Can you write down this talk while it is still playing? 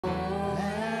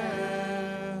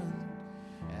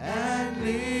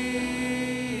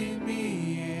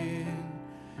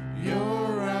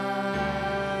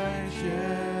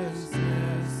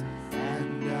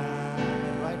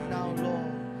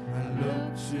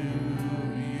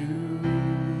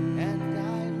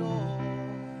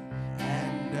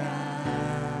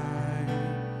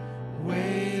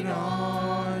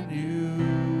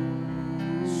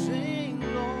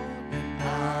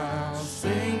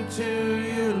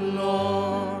carry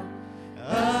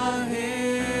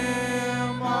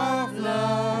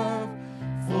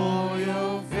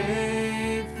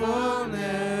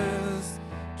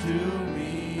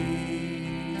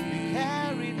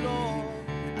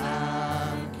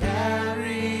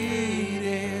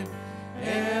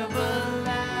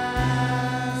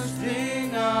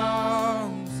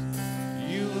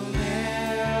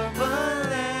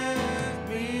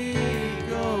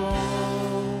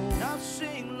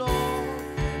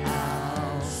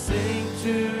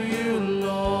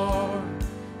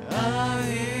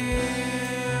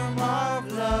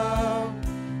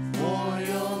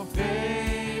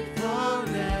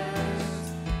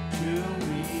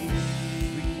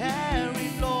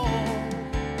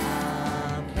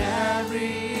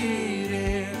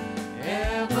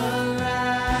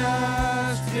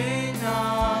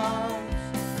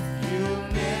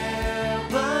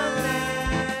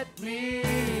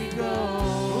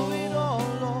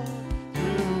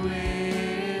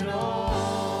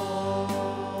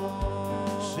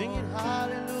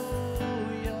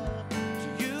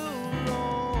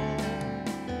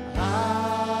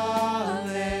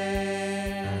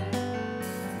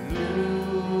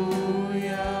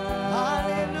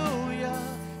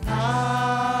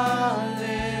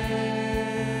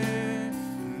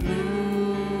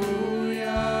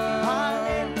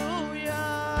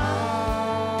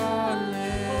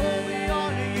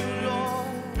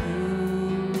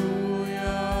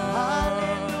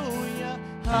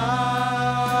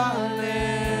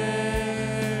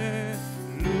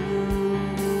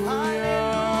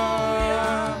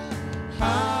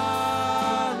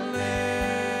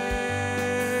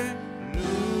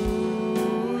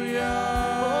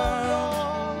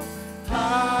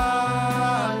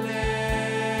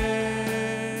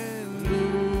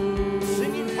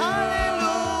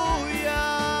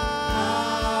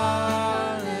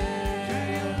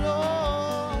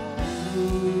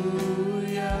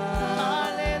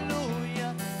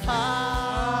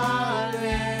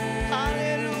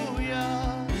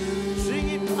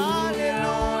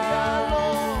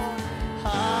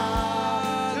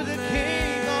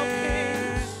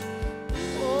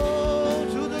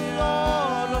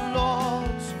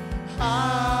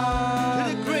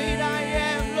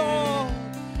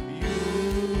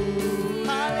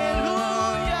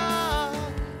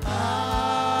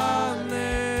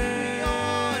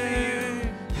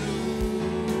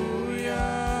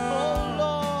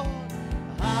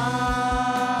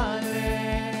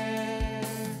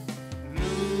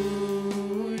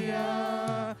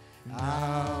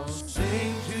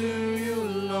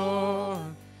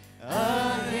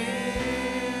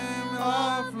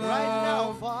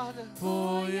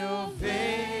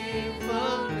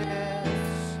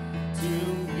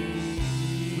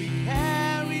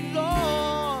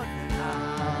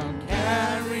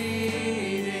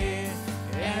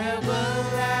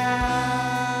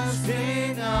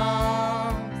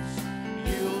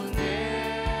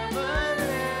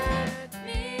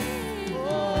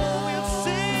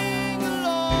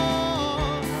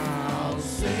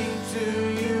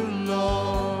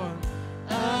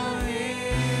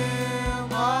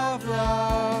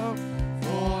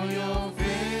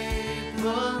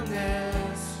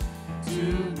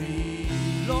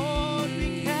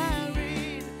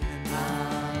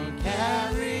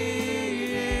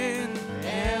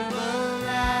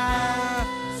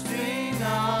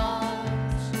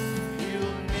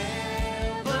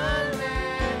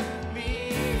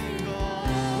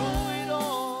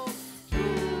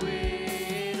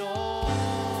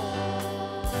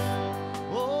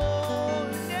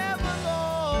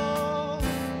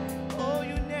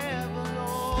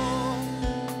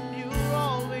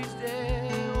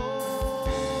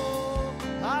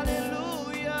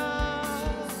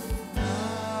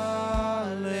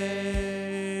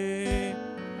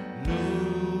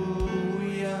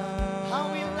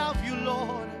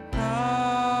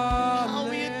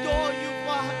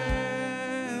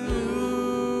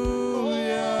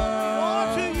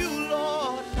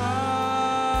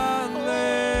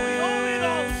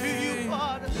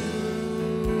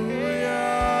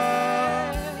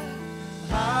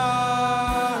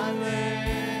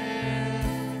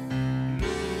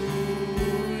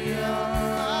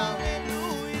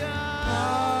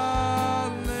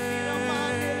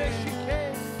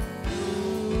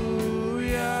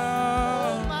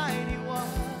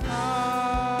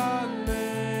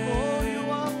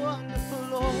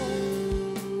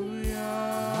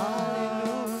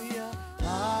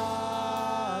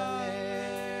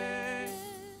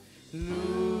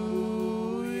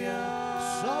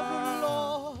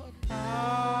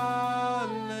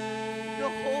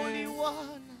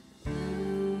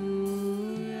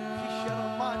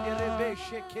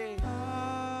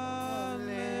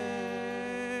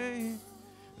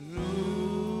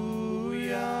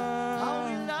How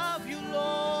we love you,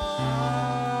 Lord.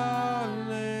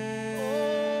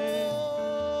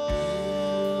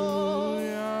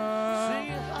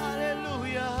 Sing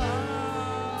hallelujah.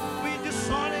 We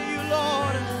dishonor you,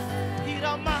 Lord.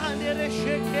 Hiramandere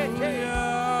shekete.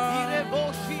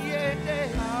 Hireboshiete.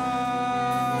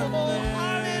 Oh,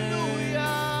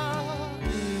 hallelujah.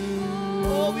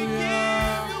 Oh, we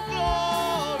give you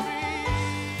glory.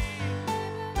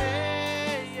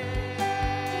 Hey, yeah.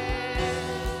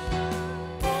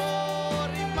 Oh,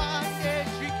 rimane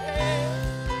shike.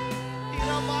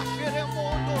 Irabashere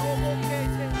mondo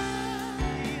robokete.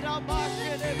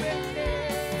 Irabashere beke.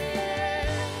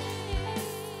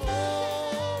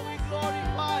 Oh, we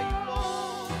glorify you,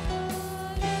 Lord.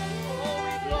 Oh,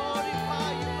 we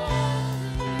glorify you, Lord.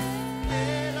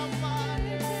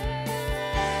 Eramane.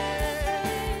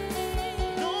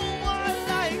 No one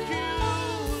like you,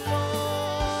 Lord.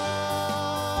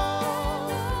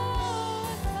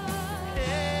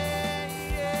 Hey,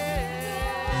 yeah.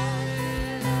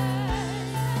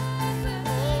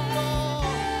 Oh,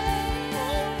 Lord.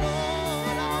 Oh,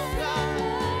 Lord, our God.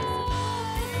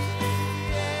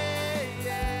 Yeah,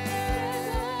 yeah.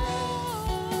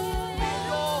 We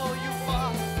adore you,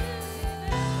 Father.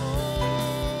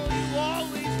 Oh, you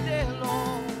always there,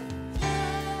 Lord.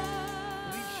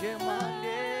 We share my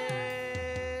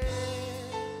day.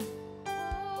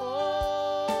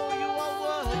 Oh, you are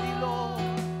worthy, Lord.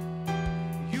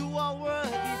 You are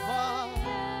worthy,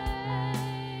 Father.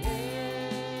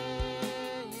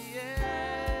 Yeah.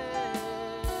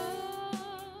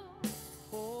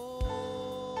 Oh,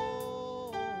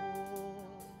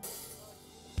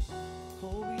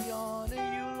 we honor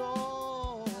you,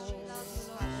 Lord.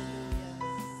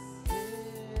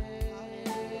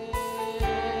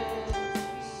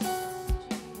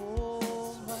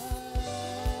 Oh, my God.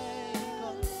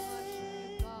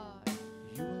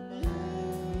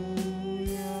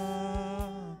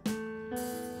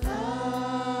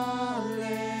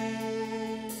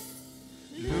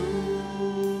 You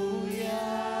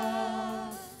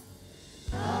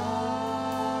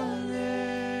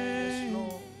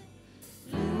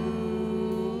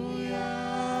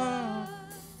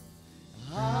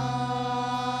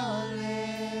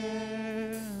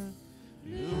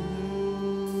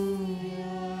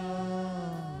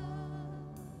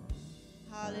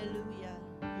Hallelujah.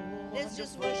 Let's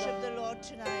just worship the Lord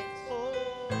tonight.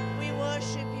 We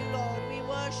worship you, Lord. We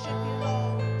worship you,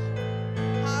 Lord.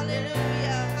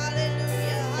 Hallelujah.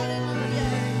 Hallelujah.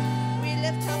 Hallelujah. We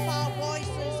lift up our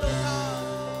voices, oh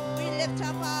God. We lift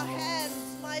up our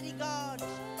hands, mighty God.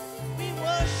 We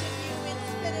worship you in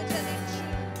spirit and in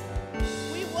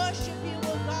truth. We worship you,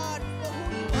 oh God, for who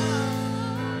you are.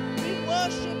 We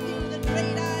worship you, the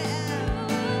great I am.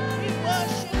 We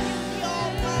worship you, the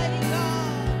Almighty God.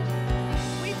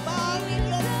 We bow in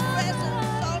your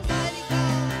presence, Almighty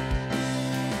God.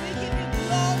 We give you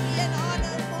glory and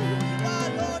honor for who you are,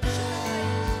 Lord, tonight.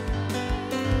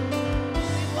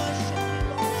 We worship you,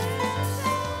 Lord Jesus.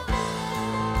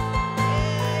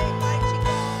 Hey, mighty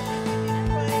God, we give you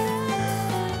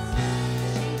praise.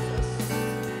 Jesus.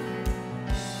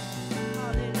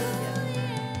 Hallelujah.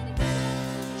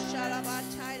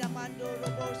 Shalabatai lamando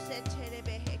robo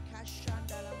seterebehe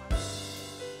kashandala mando.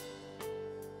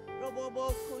 Robobo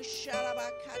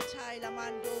kushalabakatai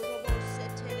lamando robo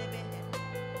seterebehe.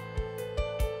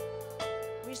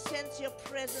 We sense your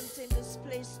presence in this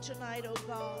place tonight, oh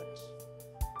God.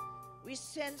 We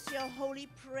sense your holy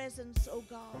presence, oh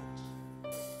God.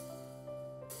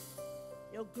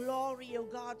 Your glory, oh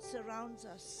God, surrounds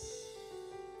us.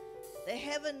 The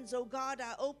heavens, oh God,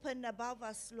 are open above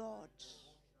us, Lord.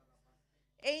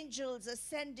 Angels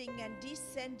ascending and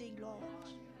descending, Lord.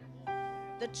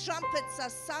 The trumpets are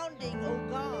sounding, oh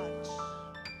God.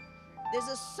 There's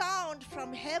a sound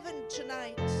from heaven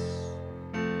tonight.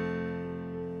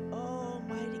 Oh,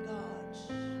 mighty God.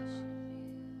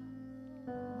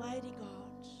 Mighty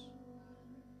God.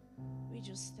 We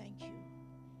just thank you.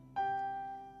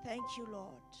 Thank you,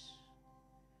 Lord,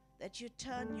 that you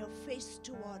turn your face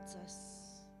towards us.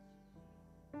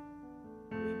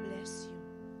 We bless you.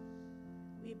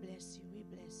 We bless you. We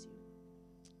bless you.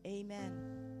 Amen.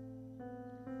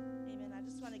 Amen. I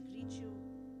just want to greet you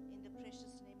in the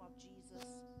precious name of Jesus.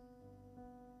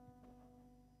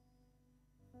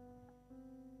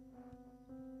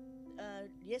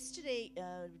 Yesterday,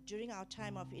 during our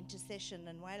time of intercession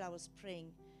and while I was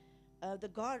praying,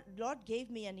 Lord gave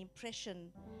me an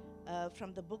impression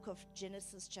from the book of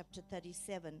Genesis chapter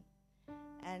 37.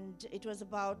 And it was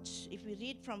about, if we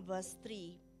read from verse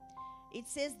 3, it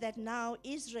says that now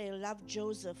Israel loved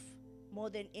Joseph more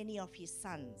than any of his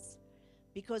sons,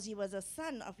 because he was a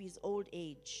son of his old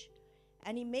age.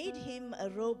 And he made him a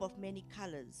robe of many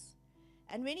colors.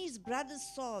 And when his brothers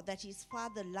saw that his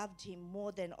father loved him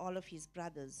more than all of his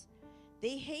brothers,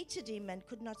 they hated him and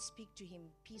could not speak to him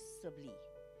peaceably.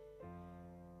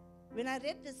 When I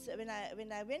read this, when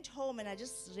I went home and I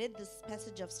just read this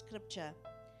passage of scripture,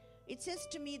 it says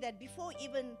to me that before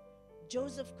even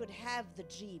Joseph could have the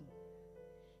dream,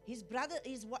 his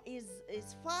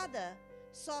father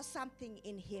saw something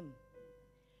in him.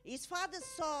 His father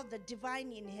saw the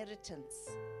divine inheritance.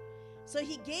 So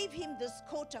he gave him this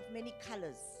coat of many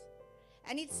colors.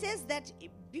 And it says that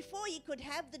before he could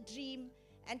have the dream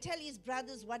and tell his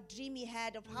brothers what dream he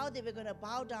had of how they were going to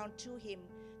bow down to him,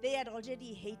 they had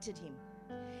already hated him.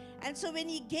 And so when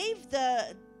he gave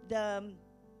the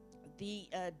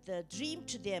dream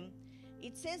to them,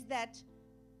 it says that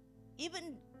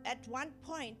even at one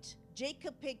point,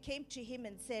 Jacob came to him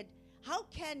and said, "How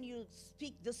can you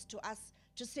speak this to us,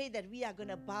 to say that we are going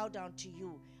to bow down to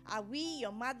you? Are we,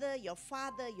 your mother, your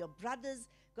father, your brothers,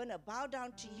 going to bow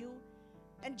down to you?"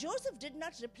 And Joseph did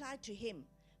not reply to him.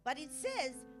 But it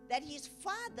says that his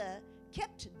father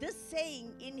kept this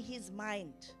saying in his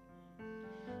mind.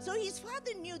 So his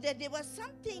father knew that there was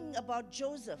something about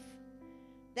Joseph,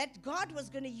 that God was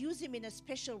going to use him in a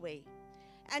special way.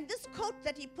 And this coat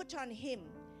that he put on him,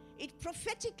 it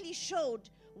prophetically showed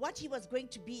what he was going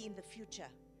to be in the future,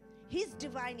 his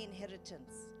divine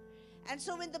inheritance. And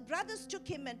so when the brothers took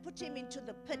him and put him into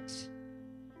the pit,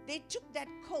 they took that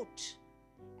coat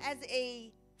as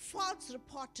a false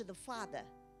report to the father,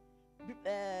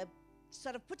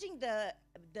 sort of putting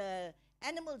the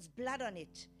animal's blood on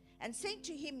it and saying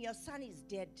to him, "Your son is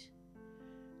dead."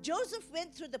 Joseph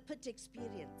went through the pit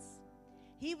experience.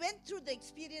 He went through the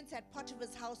experience at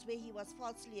Potiphar's house where he was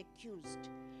falsely accused.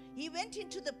 He went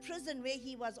into the prison where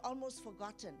he was almost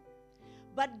forgotten.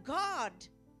 But God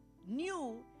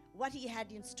knew what he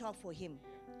had in store for him.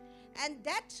 And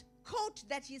that coat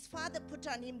that his father put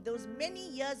on him those many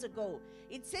years ago,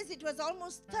 it says it was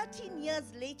almost 13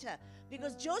 years later,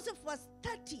 because Joseph was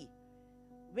 30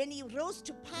 when he rose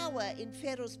to power in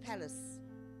Pharaoh's palace.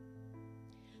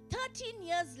 13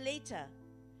 years later,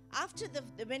 after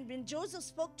when Joseph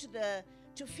spoke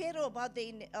to Pharaoh about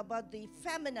the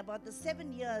famine, about the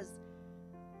 7 years,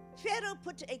 Pharaoh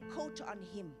put a coat on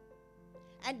him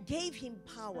and gave him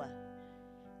power.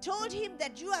 Told him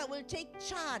that I will take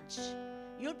charge.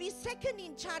 You'll be second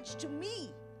in charge to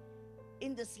me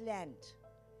in this land.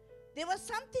 There was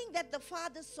something that the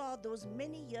father saw those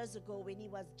many years ago when he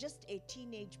was just a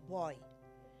teenage boy.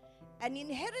 An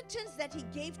inheritance that he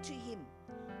gave to him.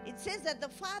 It says that the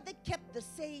father kept the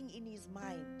saying in his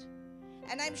mind.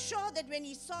 And I'm sure that when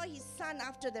he saw his son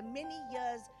after the many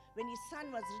years, when his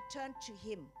son was returned to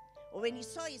him, or when he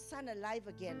saw his son alive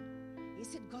again, he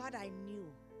said, "God, I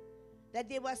knew that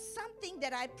there was something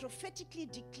that I prophetically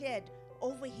declared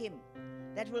over him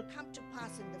that will come to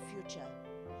pass in the future."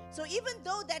 So even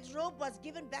though that robe was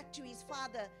given back to his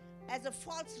father as a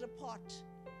false report,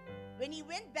 when he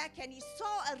went back and he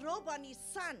saw a robe on his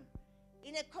son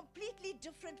in a completely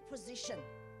different position.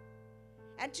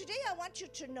 And today I want you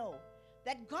to know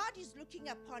that God is looking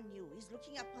upon you. He's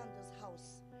looking upon this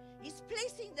house. He's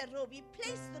placing the robe. He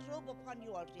placed the robe upon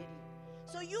you already.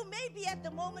 So you may be at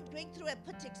the moment going through a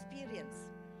pit experience.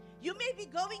 You may be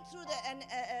going through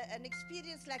an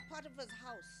experience like Potiphar's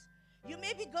house. You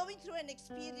may be going through an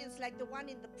experience like the one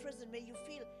in the prison where you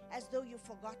feel as though you've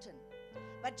forgotten.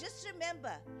 But just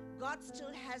remember, God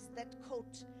still has that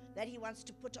coat that he wants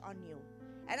to put on you.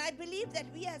 And I believe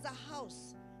that we as a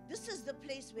house, this is the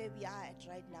place where we are at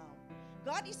right now.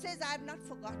 God, he says, "I have not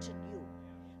forgotten you."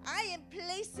 I am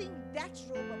placing that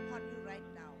robe upon you right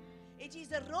now. It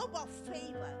is a robe of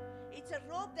favor. It's a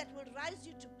robe that will rise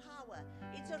you to power.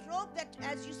 It's a robe that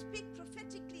as you speak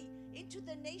prophetically into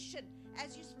the nation,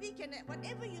 as you speak and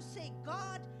whatever you say,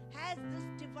 God has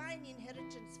this divine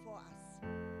inheritance for us.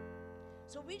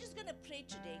 So we're just going to pray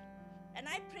today. And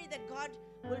I pray that God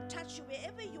will touch you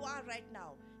wherever you are right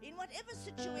now, in whatever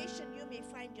situation you may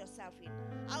find yourself in,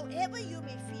 however you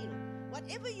may feel,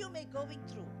 whatever you may be going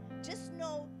through. Just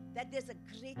know that there's a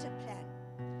greater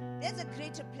plan. There's a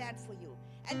greater plan for you.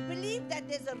 And believe that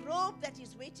there's a robe that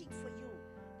is waiting for you,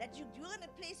 that you're going to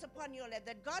place upon your life,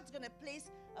 that God's going to place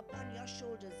upon your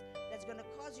shoulders, that's going to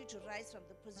cause you to rise from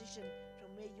the position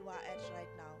from where you are at right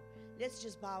now. Let's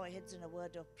just bow our heads in a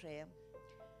word of prayer.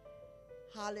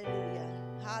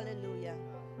 Hallelujah. Hallelujah.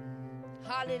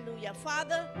 Hallelujah.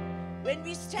 Father, when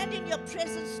we stand in your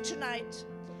presence tonight,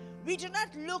 we do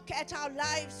not look at our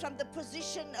lives from the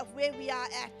position of where we are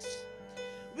at.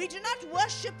 We do not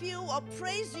worship you or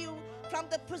praise you from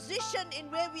the position in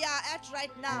where we are at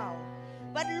right now.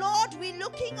 But Lord, we're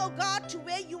looking, oh God, to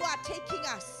where you are taking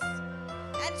us.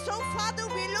 And so, Father,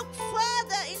 we look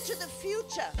further into the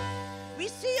future. We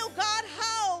see, oh God,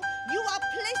 how you are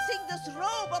placing this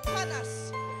robe upon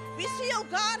us. We see, oh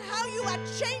God, how you are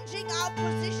changing our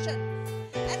position.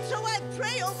 And so I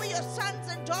pray over your sons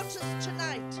and daughters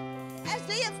tonight as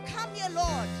they have come here,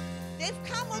 Lord. They've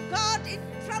come, oh God,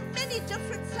 from many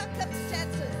different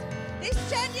circumstances. They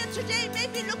stand here today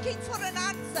maybe looking for an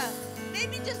answer,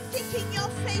 maybe just seeking your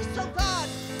face, oh God,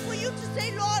 for you to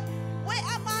say, Lord, where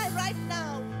am I right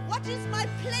now? What is my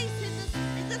place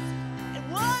in this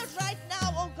world right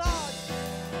now, oh God?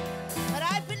 But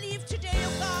I believe today,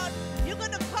 oh God, you're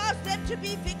going to cause them to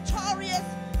be victorious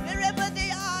wherever they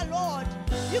are, Lord.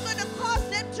 You're going to cause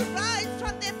them to rise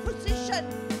from their position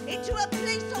into a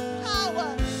place of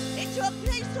power, into a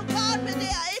place, oh God, where they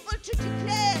are able to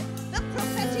declare the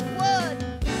prophetic word.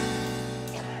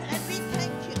 And we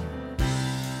thank you.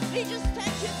 We just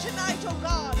thank you tonight, oh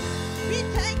God. We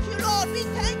thank you, Lord. We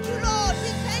thank you, Lord.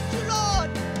 We thank you, Lord.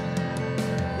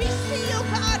 We see, oh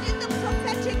God, in the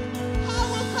prophetic how,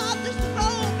 oh God, this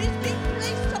robe is being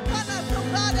placed upon us, oh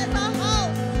God, as our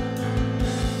house.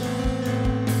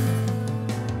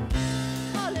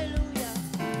 Hallelujah.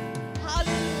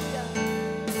 Hallelujah.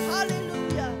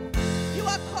 Hallelujah. You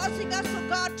are causing us, oh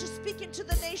God, to speak into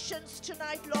the nations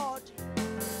tonight, Lord.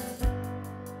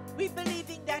 We believe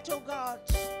in that, oh God.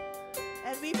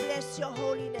 And we bless your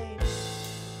holy name.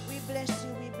 We bless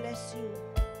you. We bless you.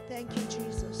 Thank you,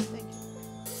 Jesus. Thank you.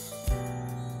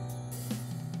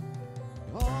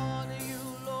 Honor you,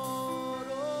 Lord.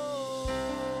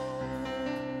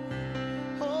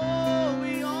 Oh,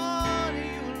 we honor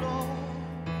you, Lord.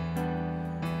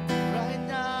 Right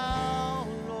now,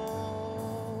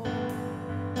 Lord.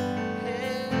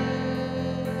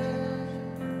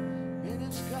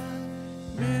 Minutes gone.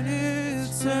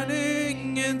 Minutes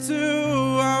turning into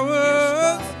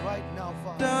hours. Right now,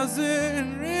 Father.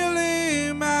 Doesn't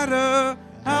really matter.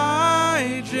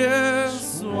 I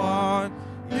just want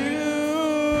you.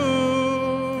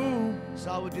 It's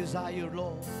our desire,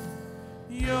 Lord.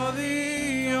 You're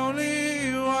the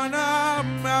only one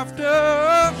I'm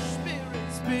after.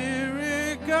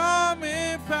 Spirit come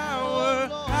in power.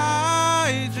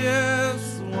 I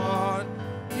just want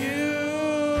you.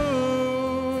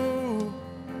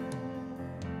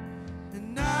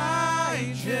 And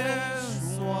I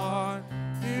just want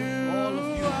you. All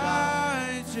of you, God.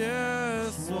 I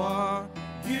just want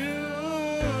you.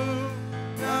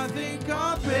 Nothing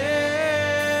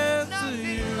compares to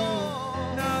you.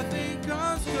 Lord. Nothing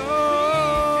comes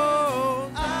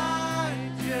close. I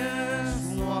just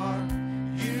want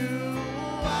you.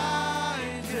 I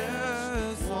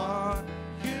just want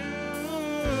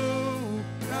you.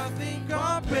 Nothing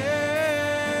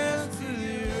compares to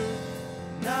you.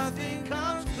 Nothing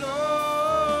comes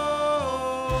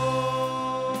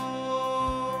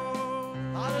close.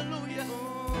 Hallelujah.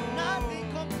 Nothing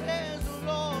compares, oh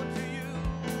Lord, to you.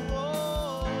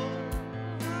 Oh,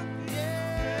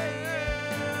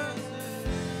 yeah.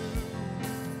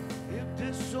 If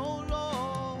this so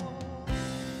long,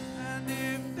 And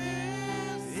if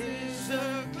this is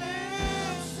a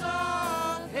glimpse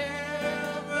of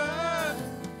heaven,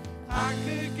 I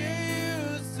could get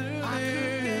used to I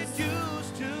could this. get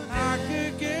used to this. I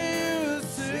could get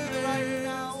used to Sing it this. right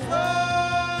now.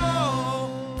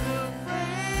 Oh, the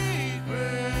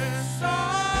fragrance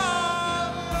of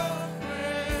your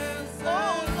presence.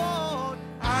 Oh Lord,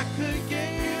 I could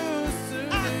get used to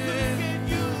I could this. get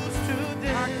used to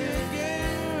this. I could get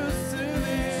used to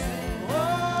this.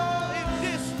 Oh, if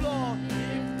this, Lord,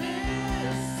 If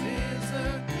this is a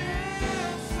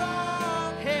glimpse of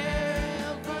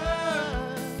heaven,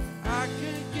 I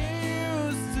could get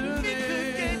used to we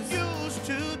could get this. used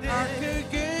to this. I could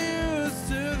get used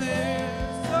to this.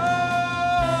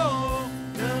 Oh,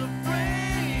 the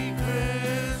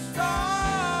fragrance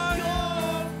of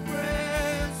your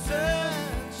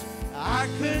presence. I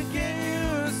could get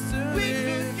used to We this.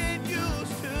 could get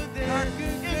used to this. I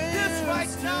could If get this used right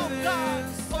to now, this. God.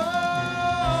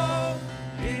 Oh,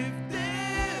 if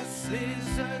this is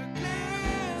a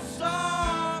glimpse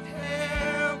of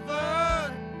heaven,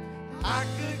 I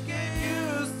could get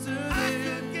used to this. I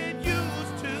could get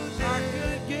used to this. I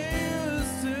could get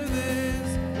used to this.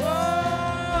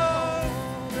 Whoa,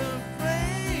 the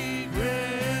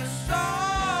fragrance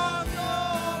of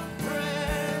your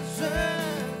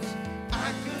presence. I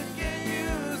could get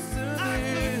used to I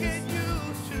could this. get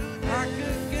used to this. I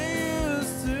could get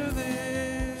used to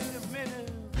this. In a minute.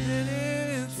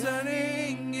 Minutes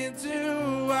turning into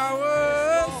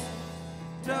hours.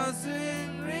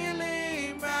 Doesn't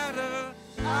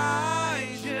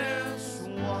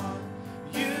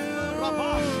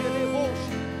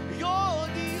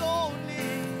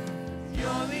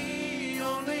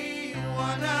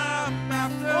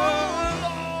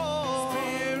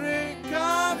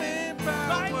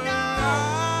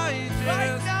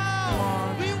Right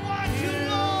now, we want you,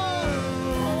 Lord.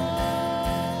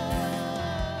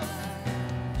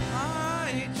 I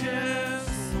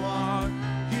just want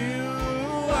you.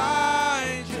 I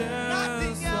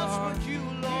Nothing just else want but you,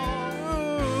 Lord. you.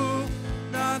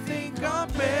 Nothing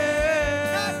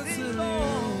compares Nothing, to Lord. you.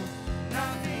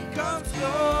 Nothing comes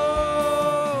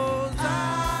close. I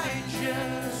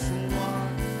just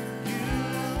want you.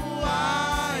 I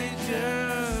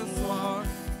just want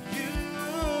you.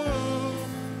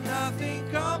 Nothing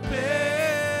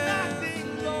compares. Nothing,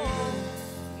 Lord.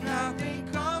 Nothing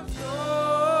comes close.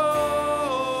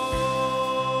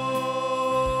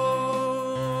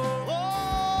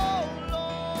 Oh,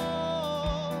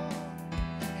 Lord.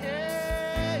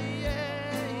 Hey,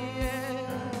 yeah,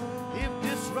 yeah. If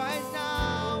this right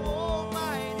now,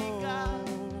 Almighty God,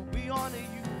 we honor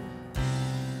you.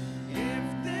 If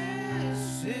this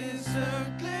is a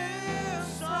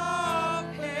glimpse of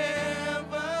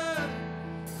heaven,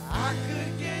 I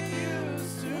could get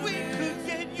used to We this. could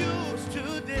get used to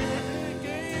this.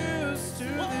 Get used to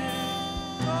this.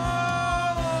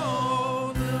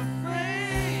 Oh, the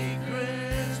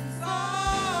fragrance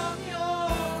of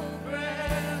your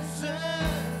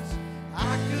presence. I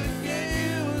could get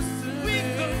used to We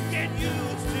this. could get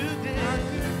used to I this.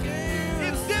 could get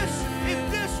used If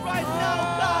this right now,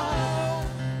 God,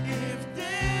 if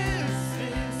this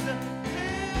is a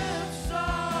glimpse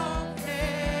of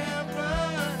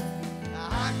heaven, I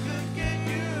could get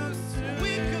used to we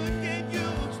this. could get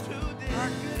used to this. I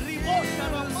could get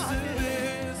Emotional used to bondage.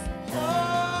 this. Oh,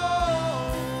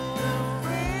 the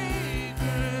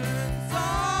fragrance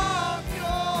of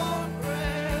your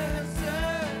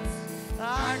presence. I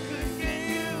could get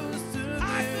used to this. I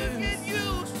could get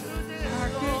used to this, I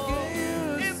could Lord. get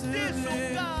used If to this, oh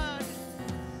this. God,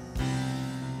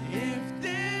 If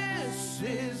this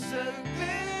is a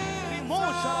glimpse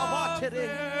Emotional of bondage.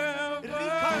 Rika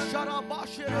heaven,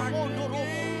 Sharabashere I Mondo could Robo.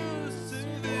 get used to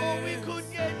Oh, we this. could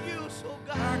get used, oh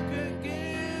I God. could get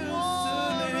used More to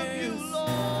of you, this.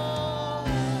 Lord.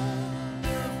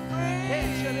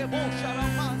 Echere bo Fragrance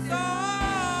sharamande. of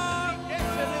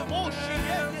Echere bo your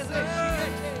shiete presence.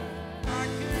 reshiete. I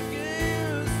could get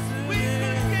used to We could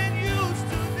this. get used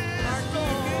to I this,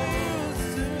 could get Lord. used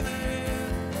to this.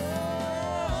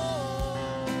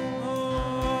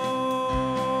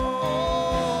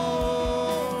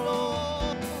 Oh,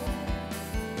 Lord.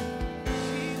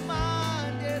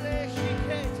 Shimandere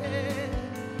shikete.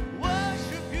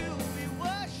 Worship you, we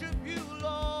worship you,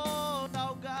 Lord,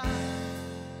 our God.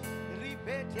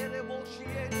 Ripetere bo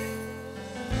shiete.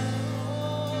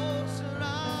 Oh,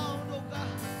 surround, oh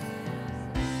God.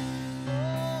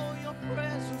 Oh, your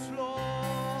presence,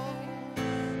 Lord.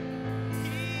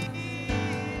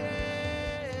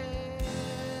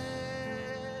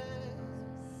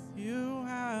 You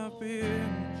have been Yes.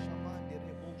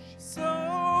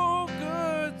 so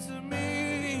good to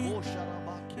me. And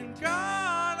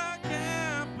God, I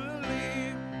can't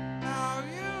believe how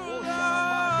you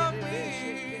love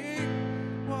me.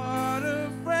 What a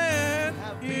friend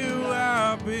you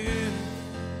have been.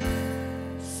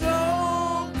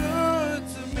 So good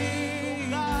to me.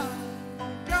 God,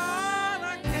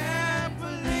 I can't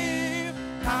believe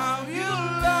how you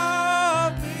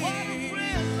love me.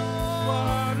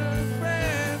 What a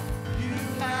friend you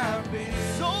have been.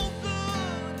 So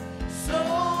good. So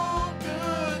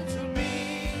good to me.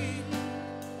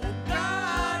 Oh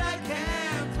God, I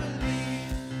can't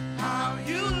believe how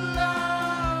you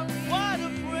love me. What a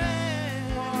friend.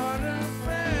 What a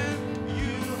friend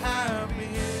you have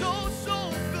been. So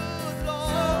good,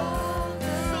 Lord.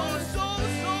 So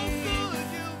good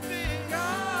you've been.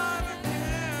 God, I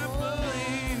can't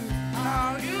believe how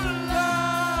you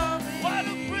love me. What a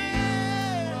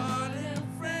friend. What a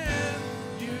friend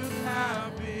you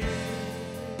have been.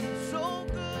 So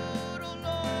good, oh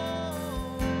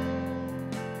Lord.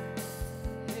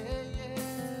 Yeah,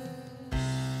 yeah.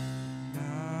 I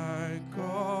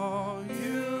call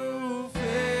you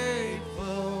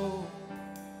faithful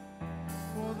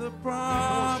for the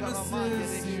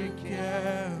promises you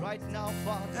kept Right now,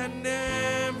 Father. and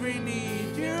every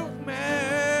need you've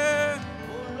met.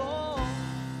 Oh Lord.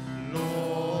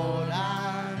 Lord,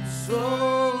 I'm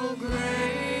so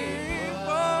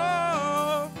grateful.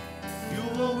 You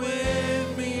were with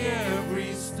me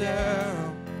every step,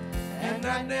 and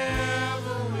I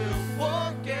never will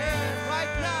forget.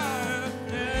 Right now.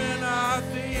 And I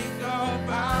think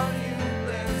about you,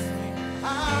 bless me,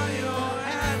 how your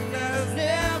hand has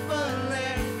never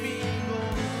let me go.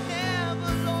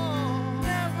 Never, Lord.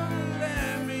 Never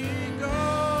let me go.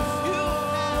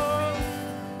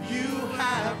 You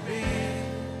have been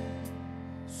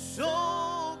So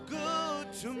good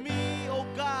to me.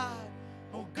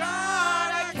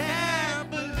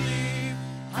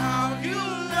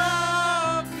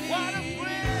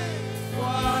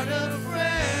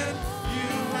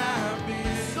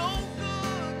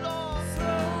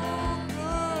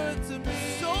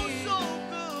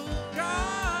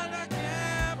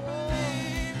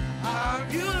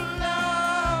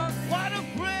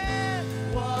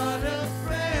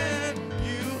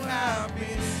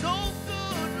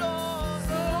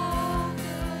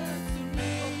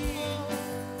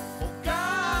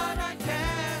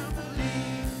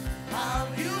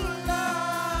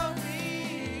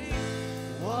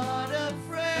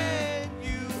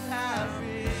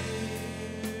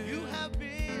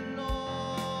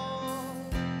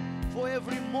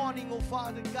 every morning, oh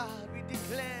Father God, we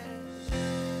declare.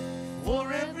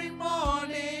 For every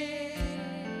morning,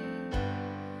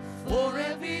 for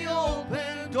every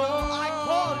open door, I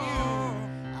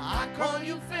call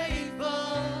you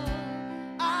faithful.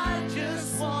 I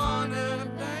just wanna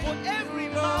thank For every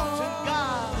mountain,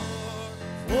 God.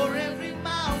 for every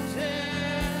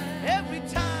mountain, Every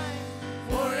time.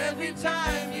 for every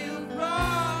time you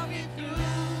brought me through.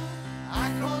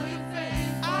 I call you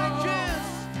faithful.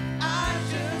 I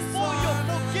just For your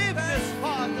wanna forgiveness, thank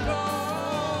Father. you,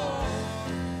 Lord,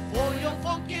 for your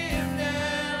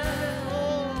forgiveness.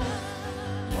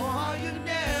 For how you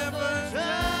never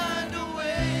turned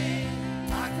away.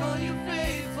 I call you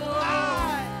faithful.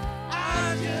 I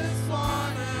just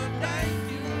wanna thank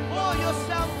you For your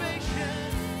salvation.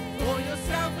 for your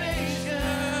salvation.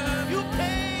 You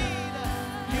paid.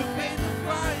 You paid the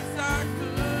price I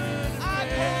couldn't I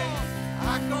pay.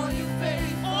 I call you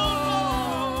faithful.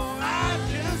 I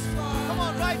just want. Come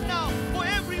on, right now. For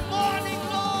every morning,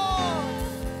 Lord.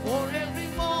 For every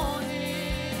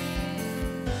morning,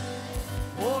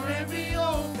 for every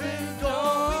open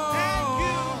door. We thank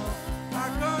you. I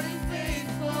call you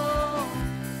faithful.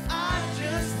 I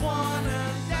just wanna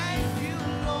thank you,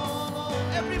 Lord.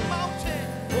 Every mountain.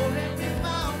 For every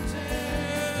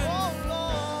mountain. Oh,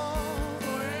 Lord.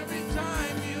 For every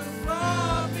time you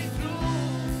brought me through,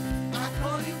 I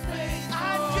call you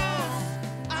faithful.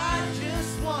 I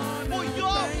just want For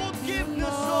your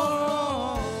forgiveness, oh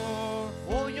Lord,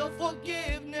 for your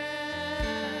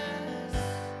forgiveness,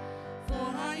 for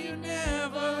how you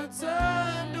never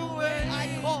turned away.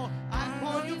 I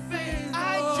call you faithful.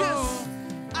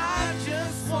 I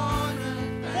just wanna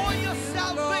For thank your you,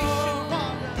 salvation, Lord,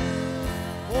 Father.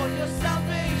 for your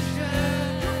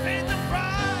salvation. You paid the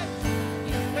price.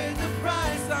 You paid the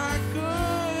price I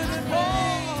couldn't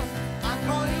pay. I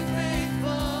call you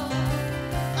faithful.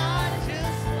 I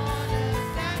just wanna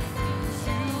thank you.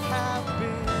 You have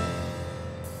been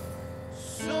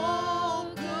so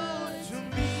good to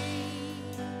me.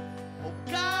 Oh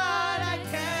God, I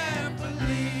can't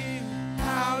believe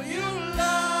how you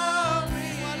love me.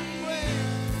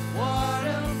 What a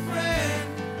friend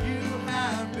you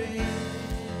have been.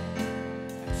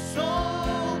 So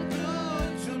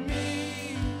good to me.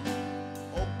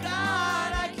 Oh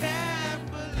God, I can't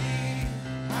believe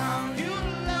how you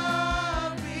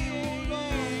love me.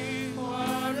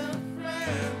 What a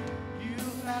friend you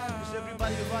have. Is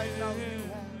everybody right now?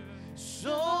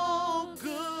 So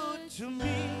good to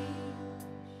me.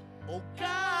 Oh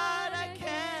God, I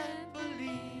can't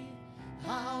believe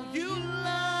how you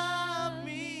love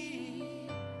me.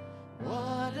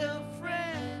 What a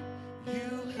friend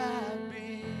you have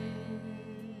been.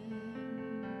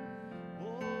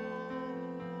 Oh,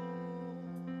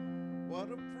 What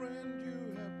a friend you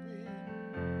have been.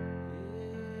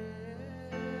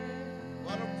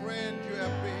 What a friend you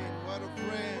have been. What a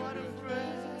friend. what a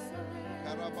friend.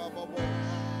 Karabababosh.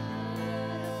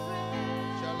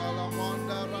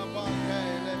 Shalalamanda rabake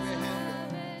lebehende.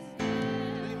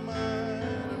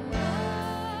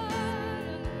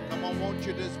 Come on, won't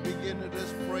you just begin to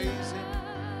just praise him?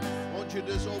 Won't you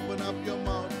just open up your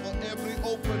mouth for every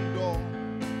open door?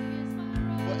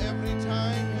 For every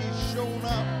time he's shown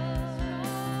up.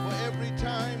 For every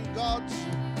time God's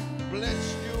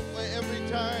blessed you. For every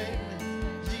time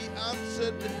he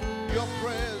answered your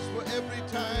prayers. For every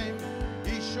time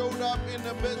he showed up in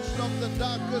the midst of the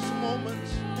darkest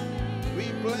moments.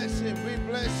 We bless him, we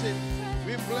bless him,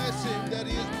 we bless him that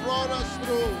he has brought us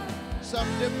through some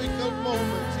difficult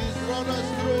moments. He's brought us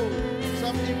through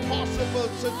some impossible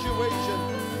situations.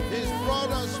 He's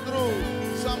brought us through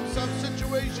some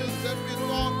situations that we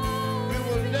thought we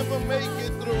will never make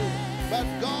it through. But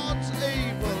God's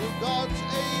able, God's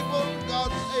able,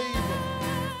 God's able.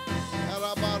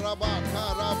 Karabaraba,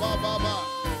 karabababa.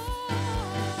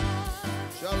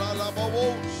 Shalalababo,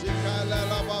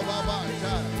 sikalalabababa.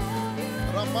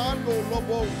 Ramando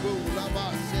loboku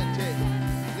laba sete.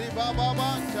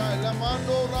 Ribababa,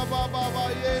 lamando rabababa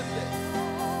yende.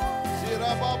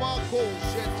 Sirababa ko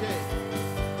shete.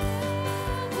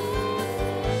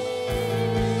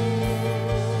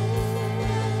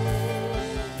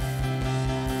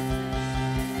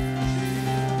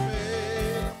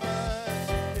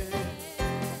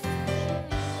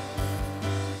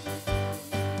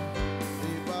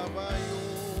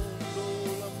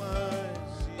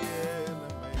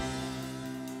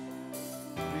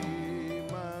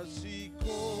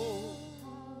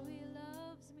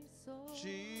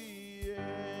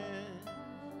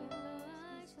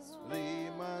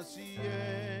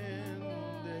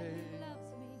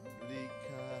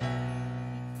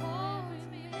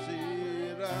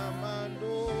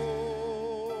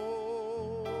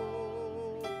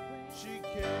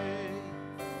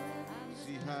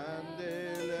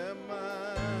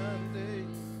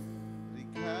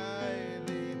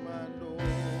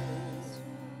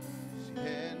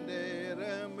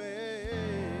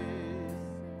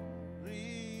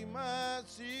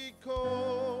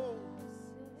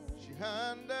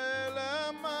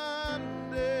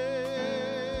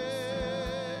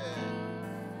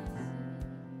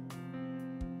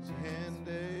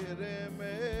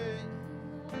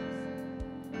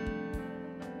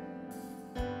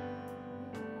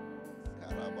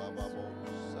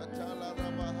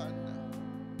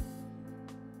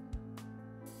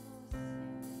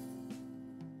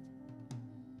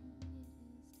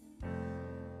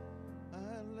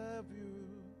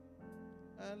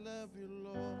 I love you,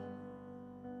 Lord.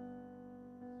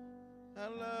 I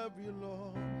love you,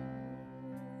 Lord.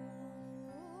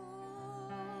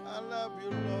 I love you,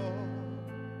 Lord.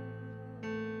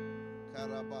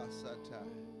 Karabasata.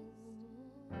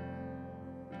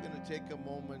 We're going to take a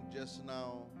moment just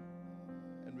now,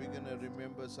 and we're going to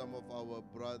remember some of our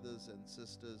brothers and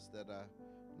sisters that are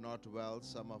not well.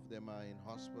 Some of them are in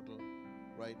hospital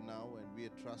right now, and we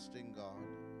are trusting God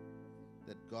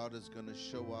that God is going to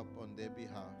show up on their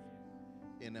behalf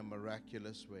in a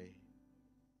miraculous way.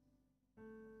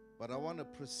 But I want to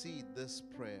precede this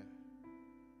prayer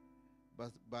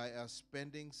by us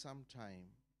spending some time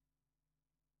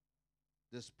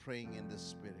just praying in the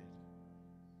Spirit.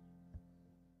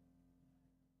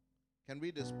 Can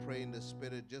we just pray in the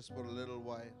Spirit just for a little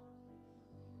while?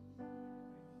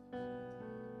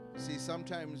 See,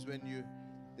 sometimes when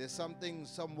there's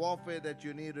some warfare that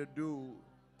you need to do,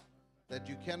 that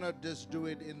you cannot just do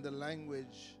it in the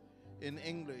language, in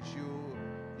English.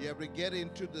 You have to get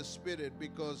into the Spirit,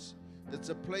 because it's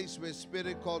a place where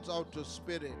Spirit calls out to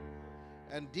Spirit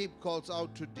and deep calls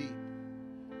out to deep.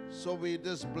 So we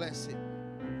just bless Him.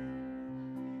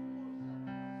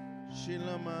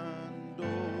 Shilamando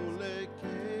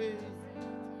leke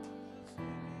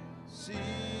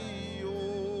siyo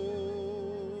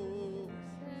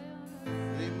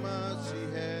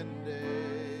limasi hende.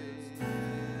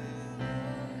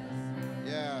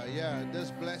 Yeah,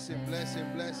 just bless Him, bless Him,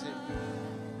 bless Him.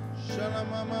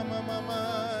 Shalamama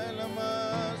mama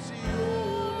lamasiyo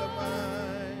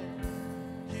lamai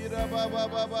kira baba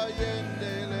baba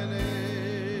yende lele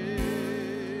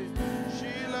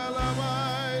shila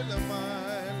lamai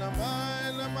lamai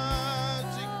lamai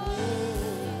lamasiku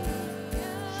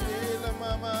shila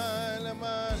mama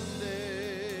lamande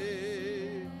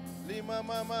lima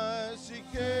mama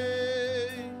sike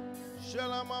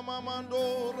shalama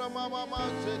mando rama mama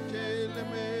sete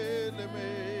leme leme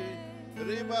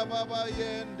riba baba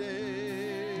yende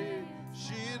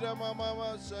shira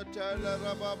mama satala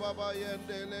raba baba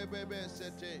yende le bebe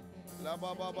sete la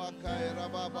baba kai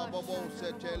raba baba bo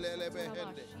sete le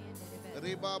behende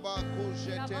riba ba ku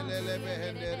sete le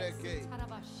behende reke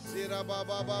sira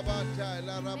baba baba ta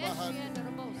la raba hande.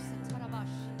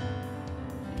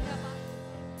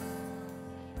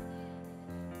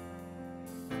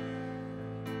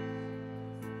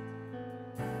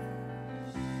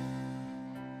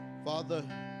 Father,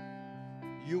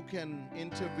 you can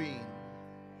intervene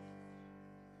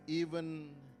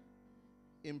even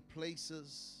in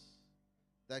places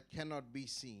that cannot be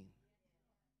seen.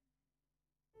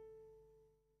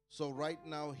 So right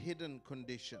now, hidden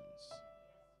conditions,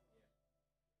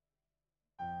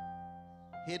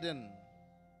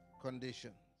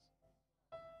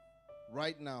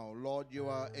 right now, Lord, you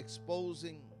are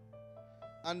exposing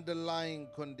underlying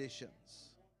conditions.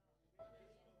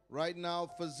 Right now,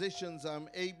 physicians are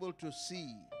able to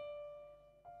see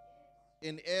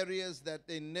in areas that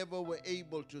they never were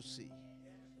able to see.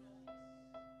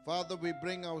 Father, we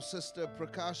bring our sister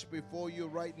Prakash before you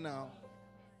right now.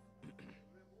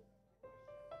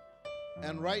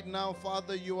 And right now,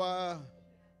 Father, you are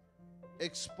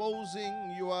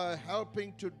exposing, you are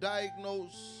helping to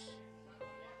diagnose,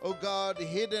 oh God,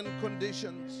 hidden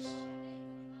conditions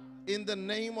in the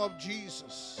name of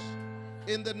Jesus.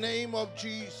 In the name of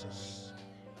Jesus.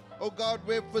 Oh God,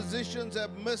 where physicians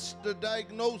have missed the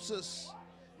diagnosis,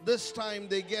 this time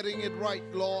they're getting it right,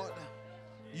 Lord.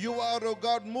 You are, oh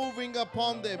God, moving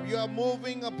upon them. You are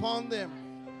moving upon them.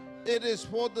 It is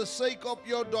for the sake of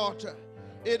your daughter.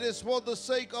 It is for the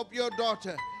sake of your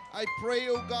daughter. I pray,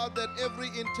 oh God, that every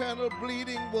internal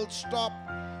bleeding will stop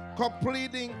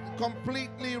completely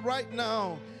right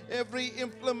now. Every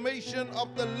inflammation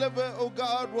of the liver, oh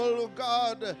God, will,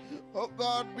 oh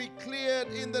God, be cleared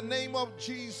in the name of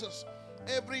Jesus.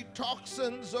 Every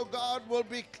toxins, oh God, will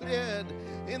be cleared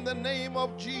in the name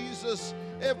of Jesus.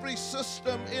 Every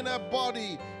system in her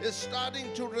body is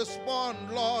starting to respond,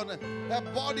 Lord. Her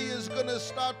body is going to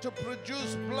start to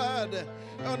produce blood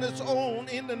on its own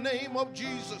in the name of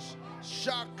Jesus.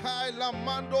 Shakai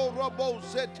lamando robo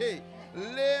sete.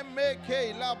 Le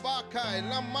meke la bakai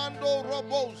la mando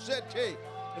robo sete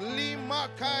lima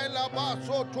kai la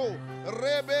basoto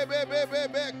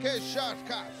rebebebebebe ke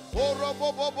shaka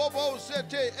orobo bobo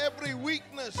sete. Every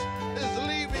weakness is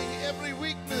leaving. Every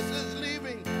weakness is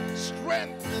leaving.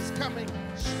 Strength is coming.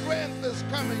 Strength is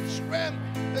coming. Strength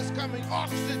is coming.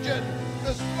 Oxygen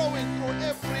is flowing through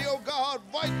every, oh God,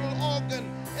 vital organ.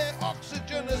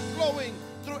 Oxygen is flowing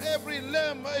through every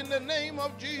limb in the name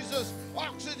of Jesus.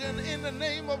 Oxygen in the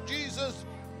name of Jesus.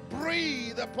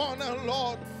 Breathe upon her,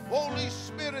 Lord. Holy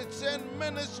Spirit, send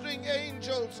ministering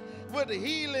angels with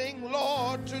healing,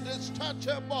 Lord, to just touch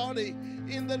her body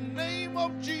in the name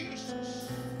of Jesus.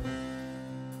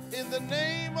 In the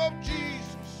name of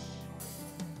Jesus.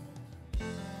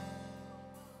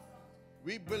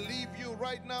 We believe you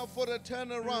right now for a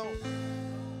turnaround.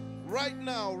 Right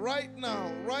now, right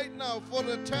now, right now for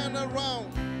a turnaround.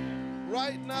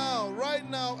 Right now,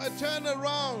 a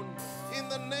turnaround in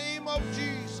the name of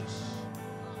Jesus.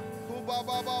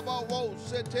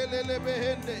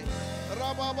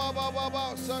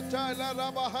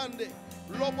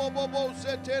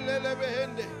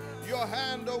 Your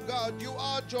hand, oh God, you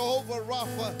are Jehovah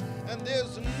Rapha, and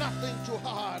there's nothing too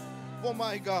hard for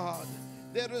my God.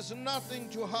 There is nothing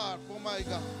too hard for my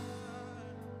God.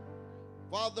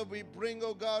 Father, we bring,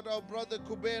 oh God, our brother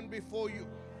Kuben before you,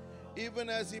 even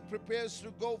as he prepares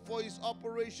to go for his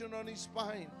operation on his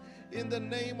spine. In the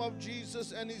name of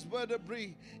Jesus, and his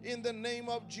vertebrae, in the name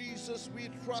of Jesus, we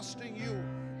trusting you.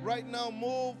 Right now,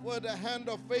 move with a hand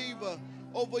of favor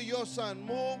over your son.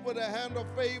 Move with a hand of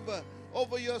favor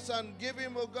over your son. Give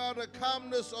him, oh God, a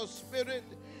calmness of spirit.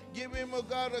 Give him, oh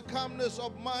God, a calmness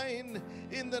of mind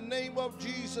in the name of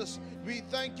Jesus. We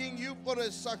thanking you for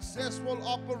a successful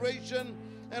operation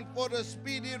and for a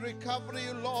speedy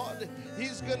recovery, Lord.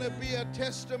 He's going to be a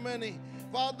testimony,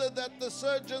 Father, that the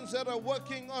surgeons that are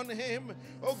working on him,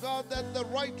 oh God, that the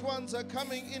right ones are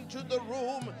coming into the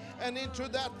room and into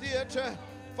that theater.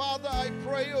 Father, I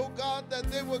pray, oh God, that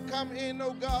they will come in,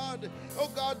 oh God. Oh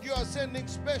God, you are sending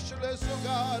specialists, oh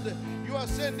God. You are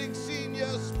sending senior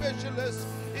specialists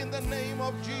in the name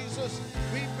of Jesus.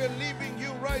 We believe in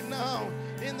you right now.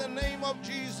 In the name of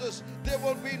Jesus, there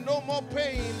will be no more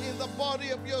pain in the body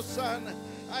of your son.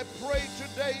 I pray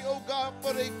today, oh God,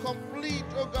 for a complete,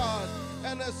 oh God,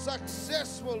 and a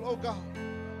successful, oh God,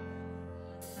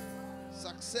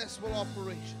 successful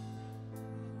operation.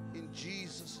 In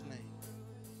Jesus' name.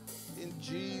 In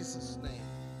Jesus' name.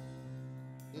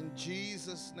 In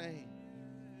Jesus' name.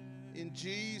 In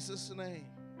Jesus' name.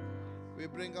 We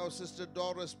bring our sister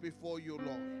Doris before you,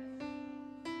 Lord.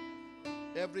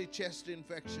 Every chest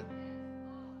infection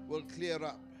will clear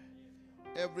up.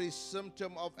 Every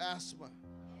symptom of asthma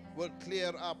will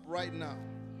clear up right now.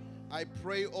 I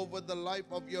pray over the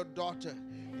life of your daughter.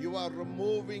 You are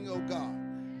removing, oh God,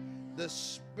 the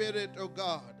spirit, oh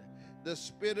God, the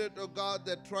spirit, oh God,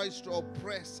 that tries to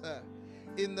oppress her.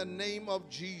 In the name of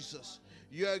Jesus,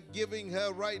 you are giving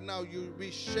her right now.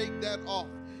 We shake that off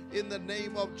in the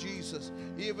name of Jesus.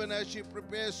 Even as she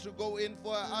prepares to go in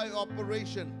for an eye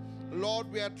operation,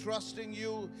 Lord, we are trusting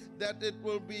you that it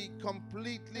will be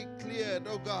completely cleared,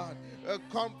 oh God, a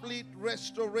complete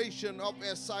restoration of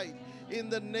her sight. In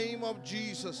the name of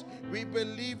Jesus, we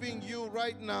believe in you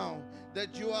right now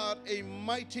that you are a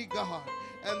mighty God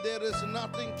and there is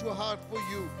nothing too hard for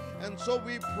you. And so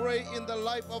we pray in the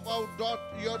life of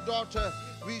your daughter,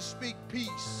 we speak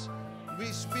peace. We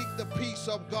speak the peace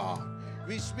of God.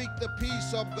 We speak the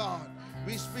peace of God.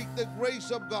 We speak the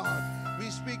grace of God. We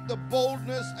speak the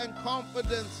boldness and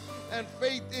confidence and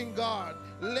faith in God.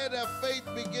 Let our faith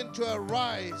begin to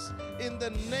arise in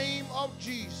the name of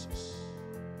Jesus.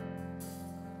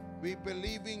 We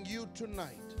believe in you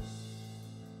tonight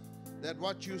that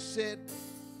what you said,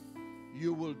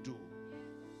 you will do.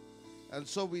 And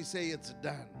so we say it's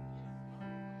done.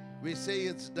 We say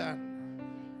it's done.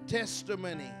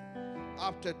 Testimony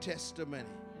after testimony.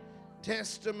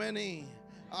 Testimony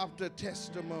after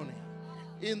testimony.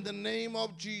 In the name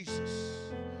of Jesus,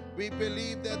 we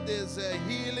believe that there's a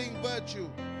healing virtue.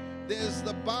 There's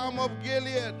the balm of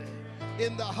Gilead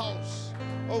in the house.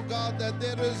 Oh God, that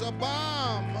there is a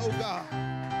balm, oh God,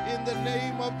 in the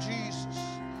name of Jesus.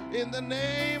 In the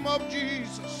name of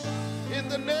Jesus. In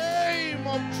the name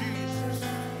of Jesus.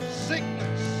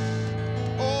 Sickness,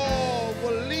 oh,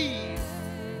 will leave.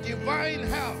 Divine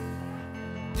health.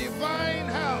 Divine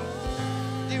health.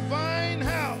 Divine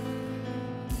health.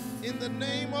 In the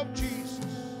name of Jesus,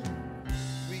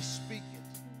 we speak it.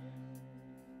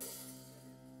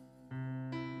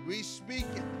 We speak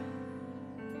it.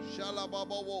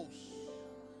 Shalababawos.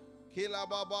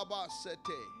 Kilabababa sete.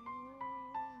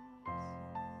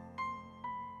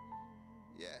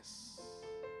 Yes.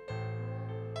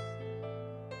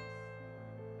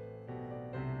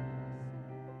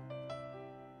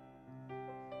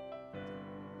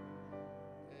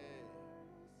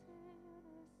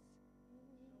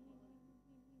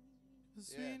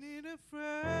 Cause we need a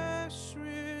fresh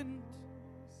wind,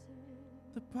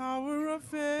 the power of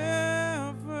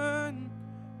heaven.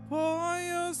 Pour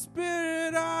your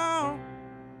spirit out,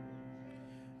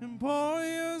 and pour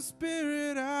your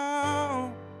spirit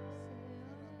out.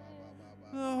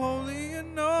 The holy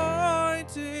anointing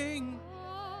anointing,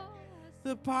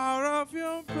 the power of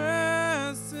your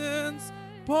presence.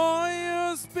 Pour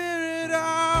your spirit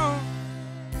out,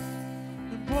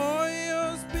 and pour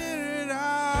your spirit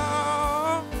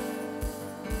out,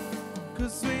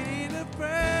 'cause we need a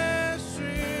fresh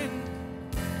wind,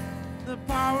 the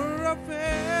power of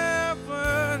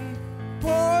heaven.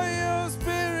 Pour your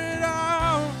spirit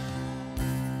out,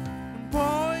 and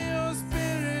pour your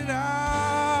spirit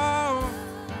out,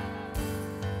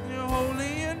 your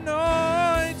holy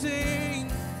anointing,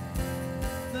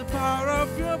 the power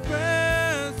of your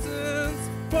presence.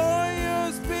 Pour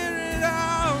your spirit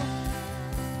out,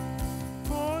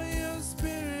 pour your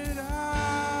spirit out.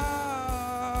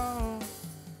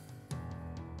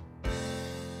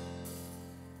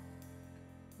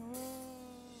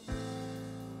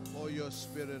 Pour your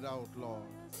spirit out, Lord.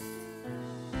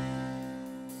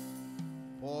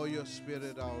 Pour your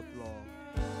spirit out, Lord.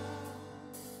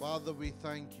 Father, we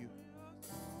thank you.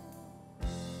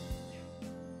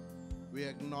 We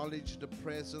acknowledge the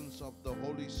presence of the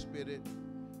Holy Spirit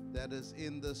that is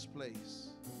in this place.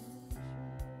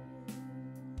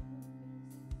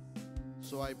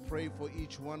 So I pray for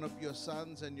each one of your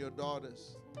sons and your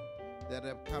daughters that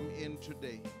have come in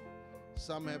today.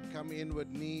 Some have come in with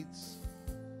needs.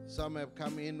 Some have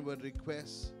come in with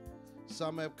requests.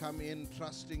 Some have come in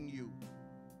trusting you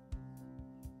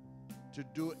to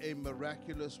do a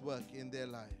miraculous work in their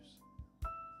lives.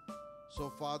 So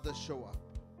Father, show up.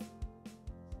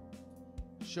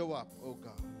 Show up, oh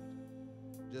God.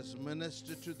 Just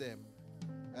minister to them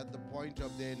at the point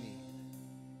of their need.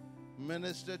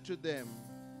 Minister to them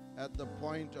at the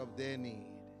point of their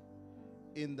need.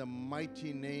 In the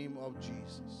mighty name of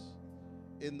Jesus.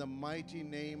 In the mighty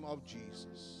name of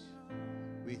Jesus.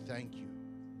 We thank you.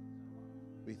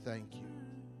 We thank you.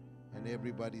 And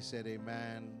everybody said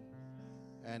amen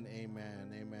and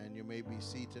amen. Amen. You may be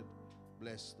seated.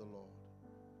 Bless the Lord.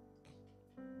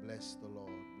 Bless the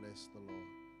Lord. Bless the Lord.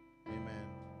 Amen.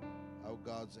 Our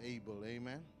God's able.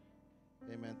 Amen.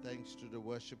 Amen. Thanks to the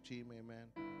worship team.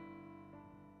 Amen.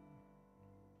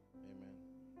 Amen.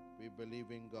 We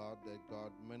believe in God that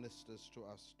God ministers to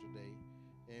us today.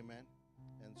 Amen.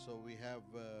 And so we have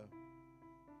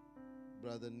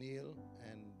Brother Neil,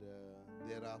 and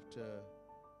thereafter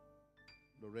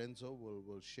Lorenzo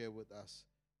will share with us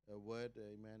a word.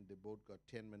 Amen. They both got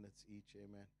 10 minutes each.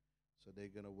 Amen. So they're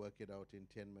going to work it out in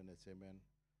 10 minutes. Amen.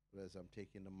 Whereas I'm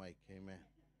taking the mic. Amen.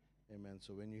 Amen.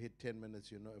 So when you hit 10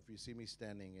 minutes, you know, if you see me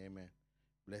standing, amen.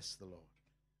 Bless the Lord.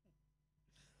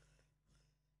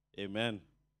 Amen.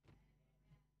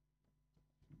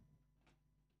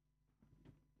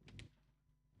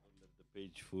 Don't let the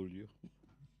page fool you.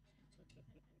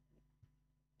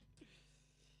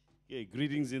 Okay,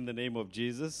 greetings in the name of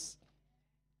Jesus.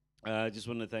 I just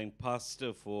want to thank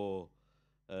Pastor for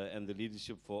and the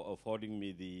leadership for affording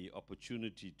me the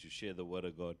opportunity to share the Word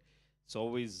of God. It's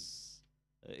always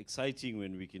exciting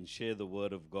when we can share the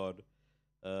Word of God,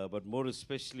 but more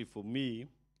especially for me,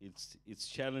 it's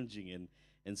challenging.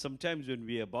 And sometimes when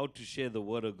we're about to share the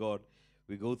Word of God,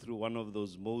 we go through one of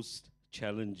those most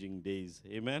challenging days.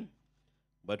 Amen?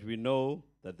 But we know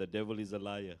that the devil is a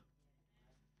liar.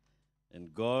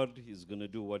 And God is going to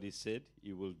do what He said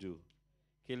He will do.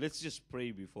 Okay, let's just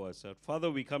pray before I start.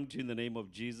 Father, we come to you in the name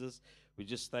of Jesus. We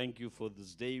just thank you for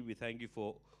this day. We thank you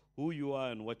for who you are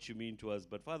and what you mean to us.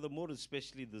 But Father, more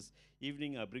especially this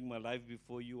evening, I bring my life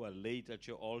before you. I lay it at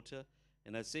your altar.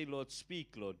 And I say, Lord,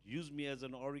 speak, Lord. Use me as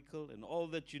an oracle. And all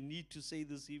that you need to say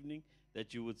this evening,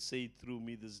 that you would say through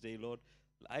me this day, Lord.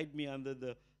 Hide me under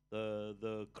the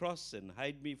cross and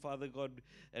hide me, Father God,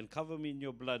 and cover me in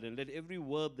your blood. And let every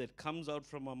word that comes out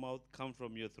from my mouth come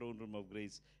from your throne room of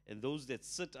grace. And those that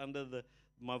sit under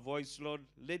my voice, Lord,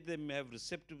 let them have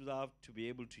receptive heart to be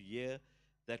able to hear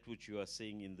that which you are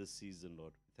saying in this season,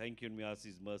 Lord. Thank you, and we ask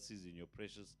these mercies in your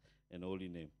precious and holy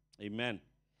name. Amen.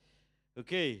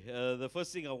 Okay, the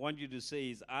first thing I want you to say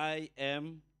is, I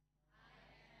am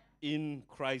in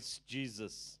Christ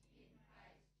Jesus.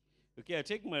 Okay, I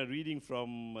take my reading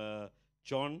from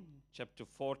John chapter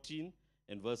 14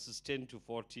 and verses 10 to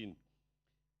 14.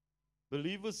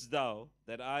 Believest thou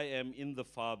that I am in the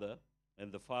Father,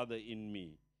 and the Father in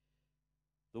me?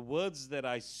 The words that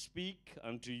I speak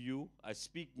unto you, I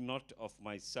speak not of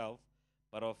myself,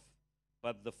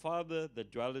 but the Father that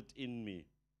dwelleth in me.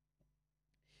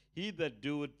 He that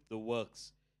doeth the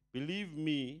works, believe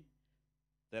me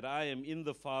that I am in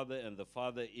the Father, and the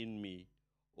Father in me,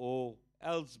 or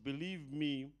else believe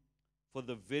me for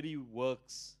the very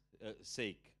works'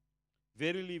 sake.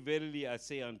 Verily, verily, I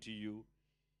say unto you,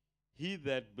 he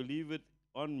that believeth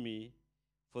on me,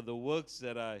 for the works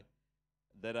that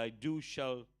I do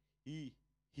shall he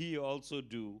he also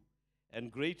do,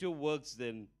 and greater works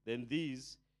than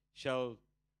these shall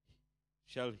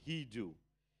he do.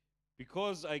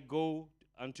 Because I go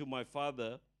unto my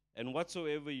Father, and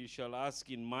whatsoever you shall ask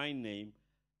in my name,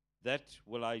 that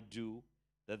will I do,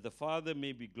 that the Father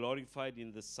may be glorified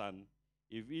in the Son.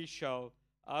 If ye shall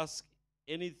ask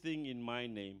anything in my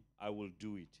name, I will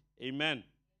do it. Amen.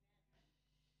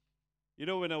 You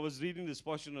know, when I was reading this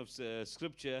portion of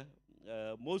scripture,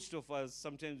 most of us,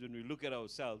 sometimes when we look at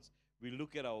ourselves, we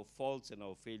look at our faults and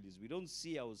our failures. We don't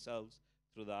see ourselves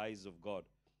through the eyes of God.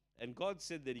 And God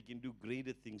said that he can do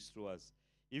greater things through us.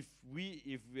 If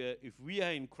we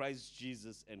are in Christ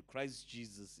Jesus and Christ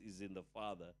Jesus is in the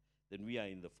Father, then we are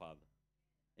in the Father.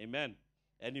 Amen.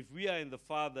 And if we are in the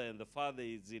Father and the Father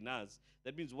is in us,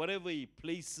 that means whatever he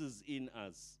places in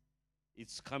us,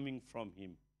 it's coming from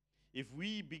him. If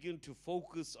we begin to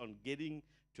focus on getting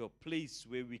to a place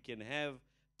where we can have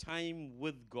time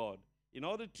with God, in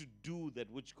order to do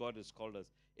that which God has called us,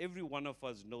 every one of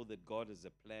us know that God has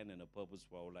a plan and a purpose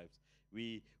for our lives.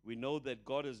 We know that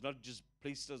God has not just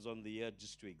placed us on the earth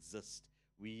just to exist.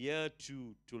 We're here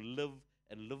to live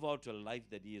and live out a life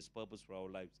that he has purpose for our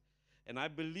lives. And I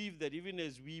believe that even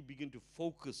as we begin to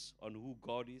focus on who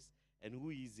God is and who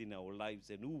he is in our lives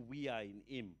and who we are in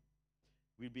him,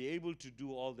 we'll be able to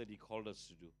do all that he called us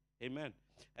to do. Amen.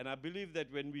 And I believe that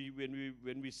when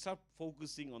we start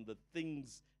focusing on the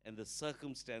things and the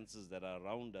circumstances that are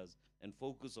around us and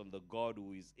focus on the God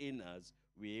who is in us,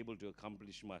 we're able to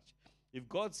accomplish much. If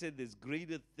God said there's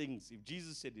greater things, if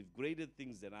Jesus said, if greater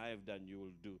things than I have done you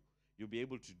will do, you'll be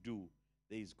able to do,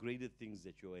 there is greater things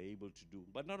that you are able to do,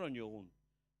 but not on your own,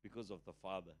 because of the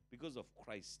Father, because of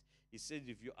Christ. He said,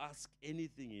 if you ask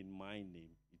anything in my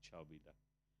name, it shall be done.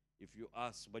 If you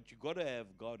ask, but you got to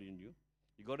have God in you.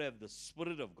 You got to have the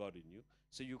Spirit of God in you.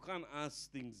 So you can't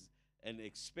ask things and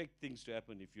expect things to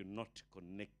happen if you're not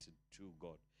connected to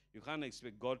God. You can't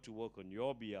expect God to work on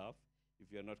your behalf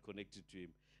if you're not connected to him.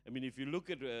 I mean, if you look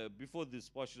at, before this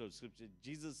portion of scripture,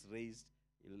 Jesus raised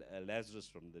Lazarus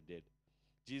from the dead.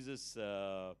 Jesus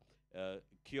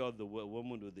cured the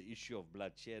woman with the issue of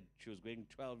blood. She was going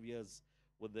 12 years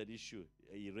with that issue.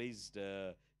 He raised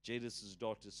Jairus'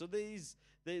 daughter. So there is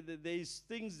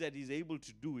things that he's able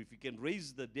to do. If he can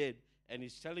raise the dead, and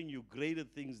he's telling you greater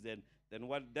things than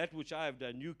that which I have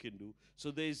done, you can do. So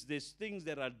there's things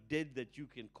that are dead that you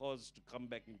can cause to come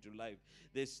back into life.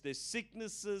 There's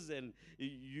sicknesses, and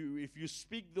if you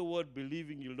speak the word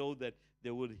believing, you know that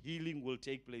healing will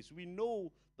take place. We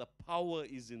know the power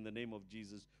is in the name of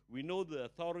Jesus. We know the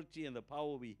authority and the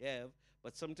power we have,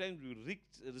 but sometimes we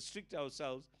restrict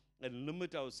ourselves and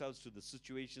limit ourselves to the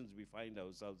situations we find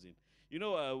ourselves in. You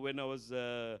know, when I was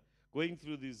going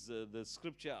through the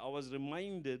scripture, I was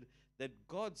reminded that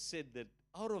God said that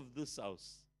out of this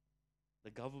house, the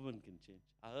government can change.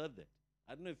 I heard that.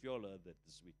 I don't know if you all heard that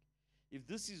this week. If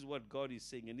this is what God is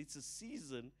saying, and it's a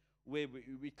season where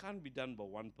we can't be done by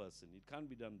one person. It can't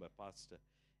be done by pastor.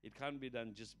 It can't be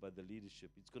done just by the leadership.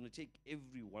 It's going to take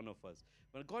every one of us.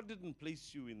 But God didn't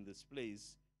place you in this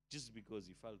place just because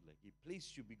he felt like. He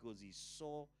placed you because he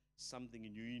saw something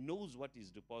in you. He knows what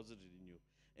is deposited in you.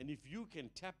 And if you can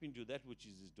tap into that which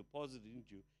is deposited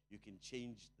into you, you can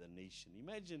change the nation.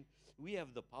 Imagine we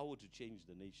have the power to change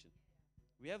the nation.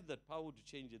 We have that power to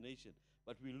change a nation.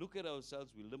 But we look at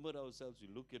ourselves, we limit ourselves, we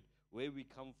look at where we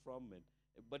come from.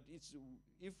 But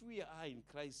if we are in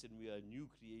Christ and we are a new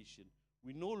creation,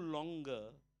 we're no longer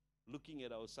looking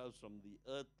at ourselves from the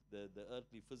earth, the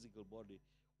earthly physical body.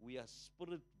 We are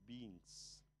spirit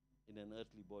beings in an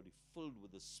earthly body, filled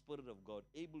with the Spirit of God,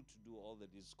 able to do all that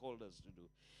He's called us to do.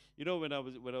 You know, when I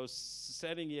was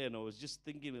standing here and I was just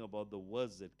thinking about the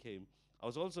words that came, I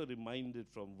was also reminded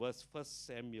from 1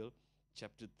 Samuel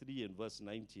chapter 3 and verse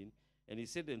 19. And he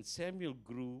said, and Samuel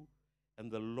grew,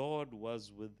 and the Lord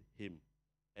was with him,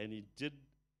 and he did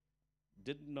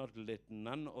not let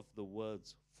none of the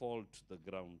words fall to the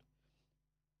ground.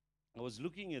 I was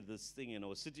looking at this thing, and I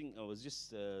was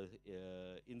just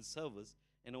in service,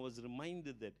 and I was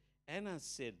reminded that Anna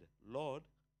said, Lord,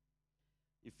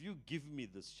 if you give me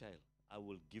this child, I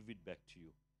will give it back to you.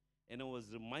 And I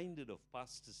was reminded of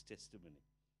Pastor's testimony.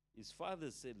 His father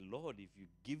said, Lord, if you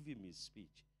give him his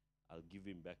speech, I'll give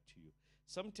him back to you.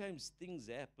 Sometimes things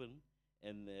happen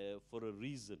and for a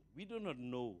reason. We do not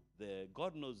know.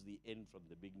 God knows the end from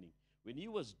the beginning. When he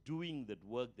was doing that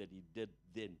work that he did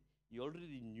then, he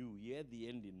already knew. He had the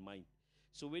end in mind.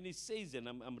 So when he says, and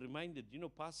I'm reminded, you know,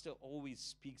 Pastor always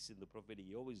speaks in the prophetic.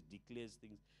 He always declares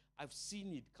things. I've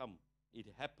seen it come. It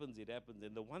happens, it happens.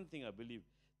 And the one thing I believe,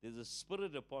 there's a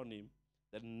spirit upon him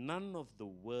that none of the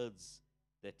words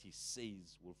that he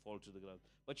says will fall to the ground.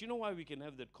 But you know why we can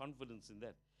have that confidence in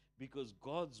that? Because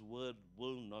God's word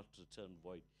will not return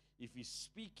void. If he's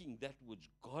speaking that which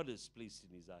God has placed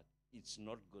in his heart, it's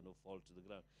not going to fall to the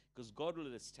ground. Because God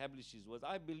will establish his words.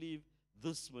 I believe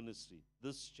this ministry,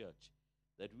 this church,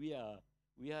 that we are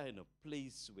in a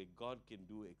place where God can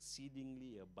do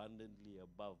exceedingly abundantly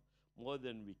above more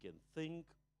than we can think,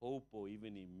 hope, or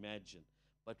even imagine.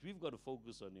 But we've got to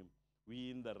focus on him.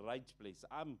 We're in the right place.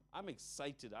 I'm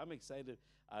excited.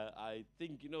 I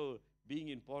think, being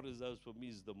in Potter's House for me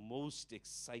is the most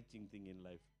exciting thing in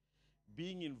life.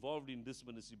 Being involved in this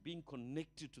ministry, being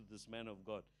connected to this man of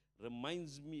God,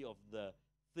 reminds me of the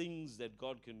things that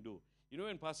God can do.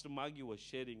 When Pastor Maggie was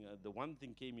sharing, the one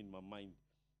thing came in my mind,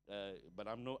 but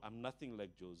I'm nothing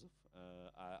like Joseph.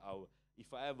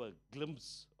 If I have a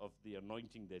glimpse of the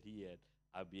anointing that he had,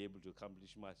 I'll be able to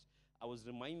accomplish much. I was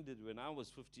reminded when I was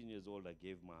 15 years old, I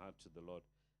gave my heart to the Lord.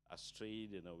 I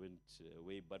strayed and I went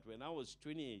away. But when I was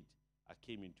 28, I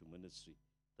came into ministry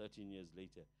 13 years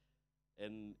later.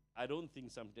 And I don't think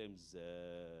sometimes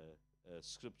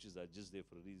scriptures are just there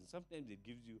for a reason. Sometimes it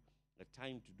gives you a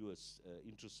time to do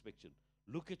introspection.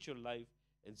 Look at your life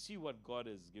and see what God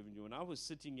has given you. When I was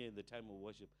sitting here in the time of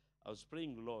worship, I was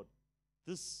praying, Lord,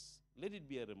 let it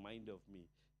be a reminder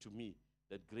to me,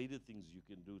 that greater things you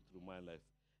can do through my life.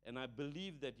 And I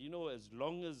believe that, as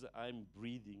long as I'm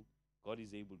breathing, God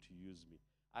is able to use me.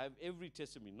 I have every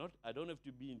testimony. I don't have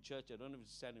to be in church. I don't have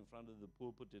to stand in front of the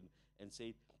pulpit and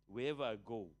say, wherever I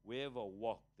go, wherever I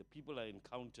walk, the people I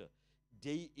encounter,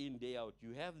 day in, day out,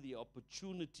 you have the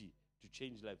opportunity to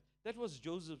change life. That was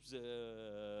Joseph's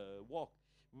walk.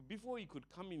 Before he could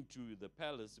come into the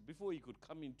palace, before he could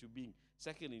come into being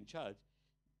second in charge,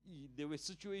 there were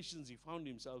situations he found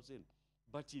himself in.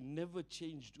 But he never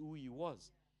changed who he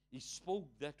was. He spoke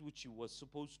that which he was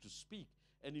supposed to speak.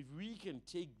 And if we can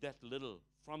take that little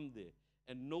from there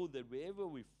and know that wherever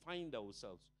we find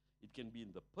ourselves, it can be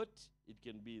in the pit, it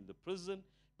can be in the prison,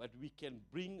 but we can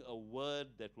bring a word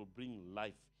that will bring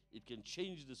life. It can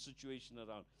change the situation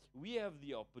around. We have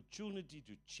the opportunity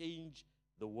to change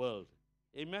the world.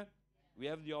 Amen? We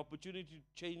have the opportunity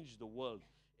to change the world.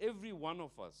 Every one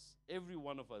of us,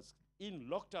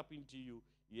 locked up into you,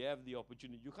 you have the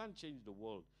opportunity. You can't change the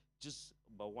world just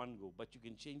by one go, but you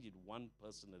can change it one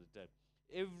person at a time.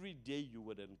 Every day you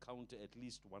would encounter at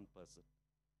least one person.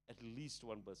 At least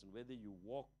one person. Whether you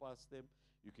walk past them,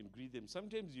 you can greet them.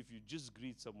 Sometimes if you just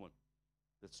greet someone,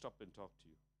 they'll stop and talk to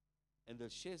you. And they'll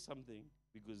share something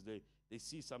because they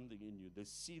see something in you. They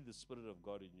see the Spirit of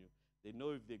God in you. They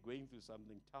know if they're going through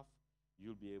something tough,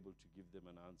 you'll be able to give them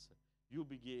an answer. You'll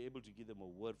be able to give them a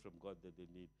word from God that they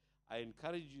need. I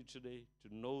encourage you today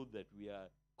to know that we are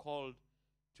called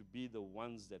to be the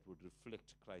ones that would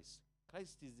reflect Christ.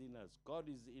 Christ is in us. God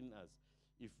is in us.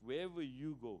 If wherever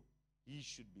you go, he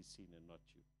should be seen and not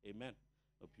you. Amen.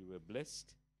 Hope you were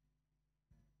blessed.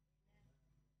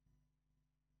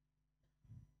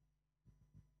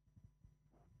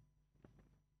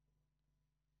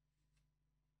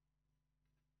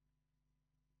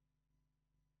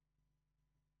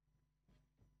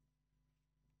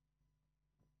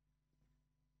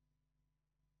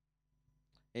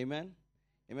 Amen.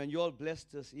 Amen. You all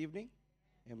blessed this evening.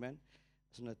 Amen. I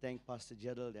just want to thank Pastor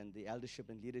Gerald and the eldership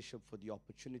and leadership for the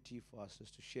opportunity for us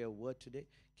to share a word today.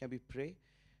 Can we pray?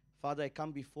 Father, I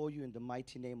come before you in the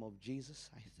mighty name of Jesus.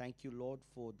 I thank you, Lord,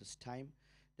 for this time,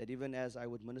 that even as I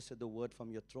would minister the word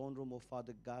from your throne room, oh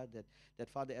Father God, that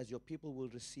Father, as your people will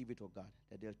receive it, oh God,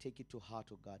 that they'll take it to heart,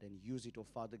 oh God, and use it, oh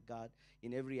Father God,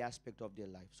 in every aspect of their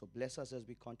life. So bless us as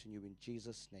we continue in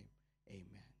Jesus' name.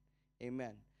 Amen.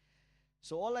 Amen.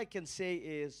 So all I can say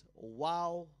is,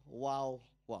 wow, wow,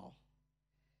 wow.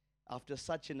 After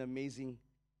such an amazing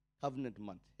covenant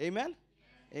month. Amen?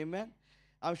 Yes. Amen.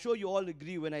 I'm sure you all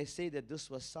agree when I say that this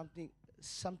was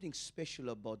something special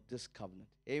about this covenant.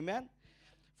 Amen?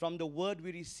 From the word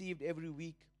we received every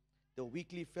week, the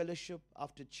weekly fellowship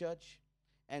after church,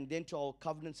 and then to our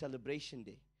covenant celebration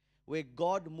day, where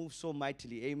God moved so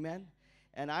mightily. Amen?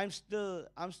 And I'm still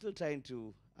trying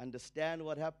to understand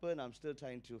what happened. I'm still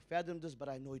trying to fathom this, but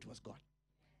I know it was God.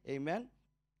 Amen?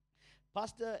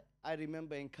 Pastor, I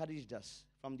remember, encouraged us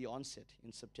from the onset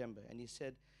in September, and he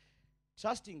said,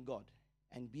 trust in God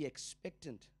and be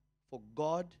expectant for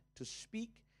God to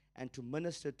speak and to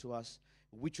minister to us,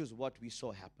 which is what we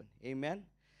saw happen. Amen?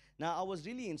 Now, I was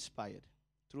really inspired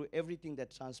through everything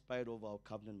that transpired over our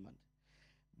covenant month.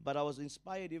 But I was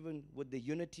inspired even with the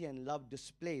unity and love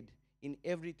displayed in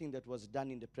everything that was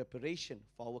done in the preparation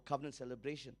for our covenant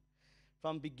celebration.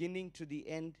 From beginning to the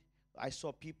end, I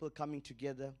saw people coming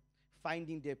together,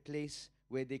 finding their place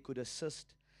where they could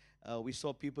assist. We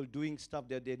saw people doing stuff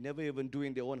that they never even do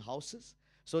in their own houses.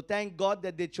 So thank God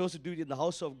that they chose to do it in the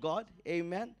house of God.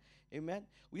 Amen. Amen.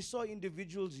 We saw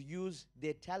individuals use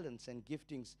their talents and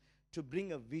giftings to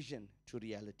bring a vision to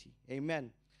reality.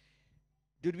 Amen.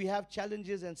 Did we have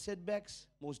challenges and setbacks?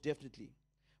 Most definitely.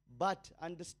 But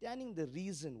understanding the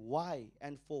reason why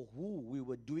and for who we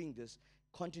were doing this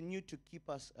continued to keep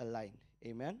us aligned.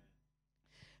 Amen.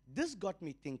 This got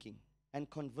me thinking and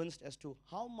convinced as to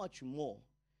how much more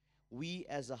we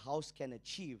as a house can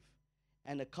achieve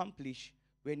and accomplish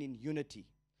when in unity.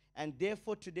 And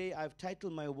therefore today I've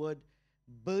titled my word,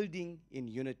 Building in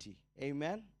Unity.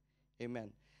 Amen.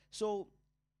 Amen. So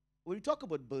when we talk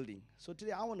about building, so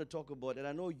today I want to talk about, and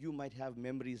I know you might have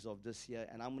memories of this here,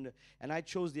 and I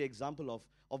chose the example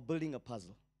of building a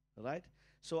puzzle, right?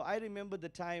 So I remember the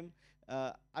time,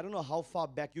 I don't know how far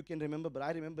back you can remember, but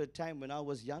I remember a time when I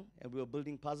was young and we were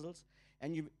building puzzles.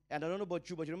 And I don't know about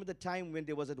you, but you remember the time when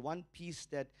there was that one piece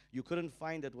that you couldn't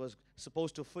find that was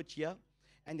supposed to fit here,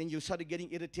 and then you started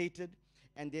getting irritated,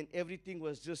 and then everything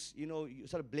was just, you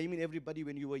started blaming everybody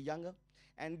when you were younger.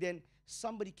 And then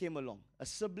somebody came along, a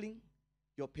sibling,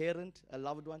 your parent, a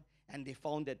loved one, and they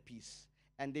found that piece,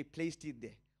 and they placed it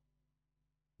there.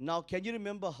 Now, can you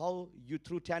remember how you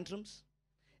threw tantrums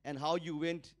and how you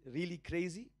went really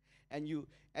crazy? And you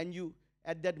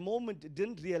at that moment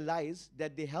didn't realize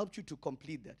that they helped you to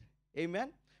complete that.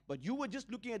 Amen? But you were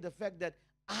just looking at the fact that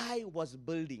I was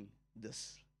building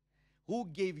this. Who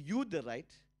gave you the right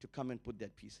to come and put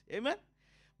that piece? Amen?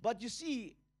 But you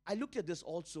see, I looked at this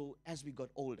also as we got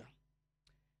older.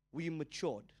 We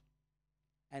matured.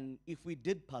 And if we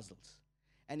did puzzles,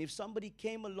 and if somebody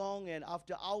came along and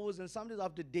after hours and sometimes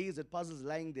after days that puzzle's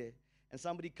lying there, and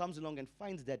somebody comes along and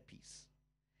finds that piece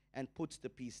and puts the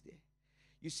piece there.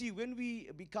 You see, when we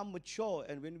become mature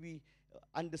and when we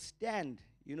understand,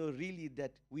 really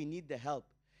that we need the help,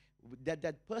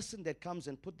 that person that comes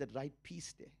and put the right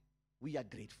piece there, we are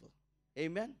grateful.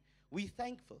 Amen? We're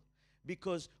thankful.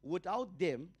 Because without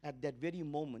them, at that very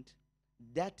moment,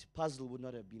 that puzzle would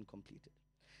not have been completed.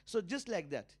 So just like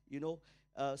that,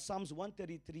 Psalms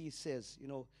 133 says,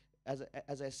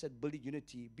 as I said, building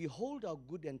unity, behold how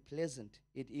good and pleasant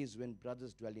it is when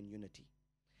brothers dwell in unity.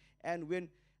 And when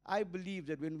I believe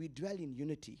that when we dwell in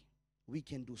unity, we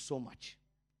can do so much.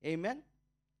 Amen?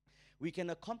 We can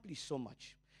accomplish so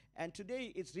much. And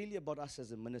today, it's really about us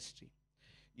as a ministry.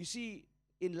 You see,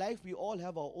 in life, we all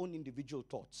have our own individual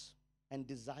thoughts and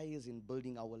desires in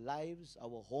building our lives,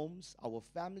 our homes, our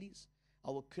families,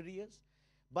 our careers.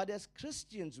 But as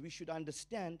Christians, we should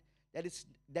understand that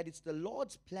it's the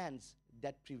Lord's plans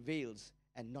that prevails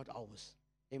and not ours.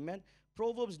 Amen?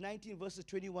 Proverbs 19 verses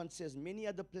 21 says, many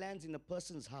are the plans in a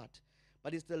person's heart,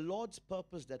 but it's the Lord's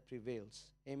purpose that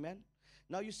prevails. Amen?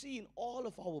 Now you see, in all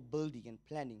of our building and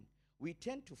planning, we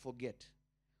tend to forget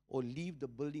or leave the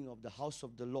building of the house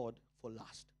of the Lord for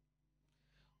last,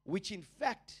 which in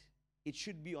fact, it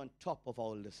should be on top of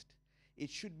our list. It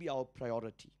should be our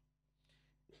priority.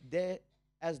 There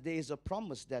is a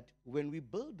promise that when we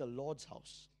build the Lord's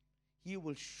house, He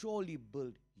will surely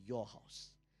build your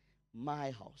house,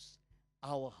 my house,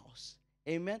 our house.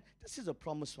 Amen? This is a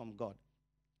promise from God.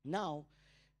 Now,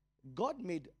 God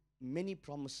made many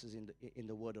promises in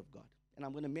the Word of God, and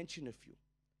I'm going to mention a few.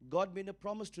 God made a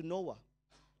promise to Noah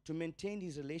to maintain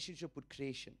his relationship with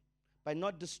creation by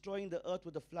not destroying the earth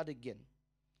with a flood again.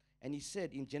 And He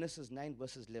said in Genesis 9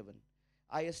 verses 11,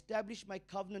 I establish my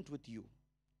covenant with you,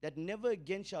 that never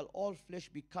again shall all flesh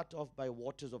be cut off by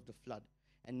waters of the flood,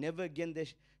 and never again there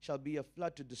shall be a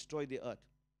flood to destroy the earth.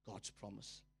 God's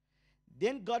promise.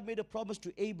 Then God made a promise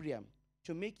to Abraham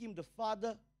to make him the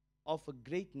father of a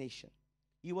great nation.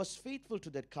 He was faithful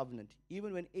to that covenant,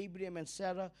 even when Abraham and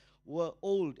Sarah were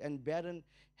old and barren,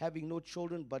 having no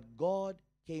children, but God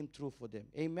came through for them.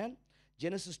 Amen?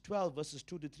 Genesis 12 verses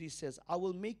 2 to 3 says, I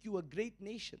will make you a great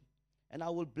nation, and I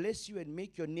will bless you and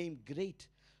make your name great,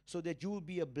 so that you will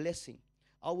be a blessing.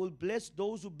 I will bless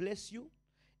those who bless you,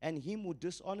 and him who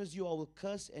dishonors you I will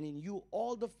curse, and in you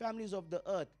all the families of the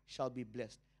earth shall be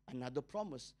blessed. Another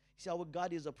promise. See, our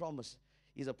God is a promise.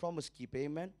 He's a promise keeper.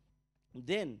 Amen?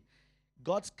 Then,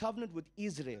 God's covenant with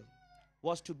Israel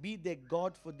was to be their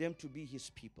God, for them to be His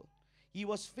people. He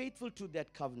was faithful to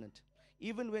that covenant,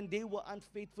 even when they were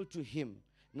unfaithful to Him.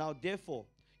 Now, therefore,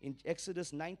 in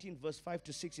Exodus 19 verse 5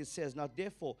 to 6, it says, now,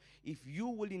 therefore, if you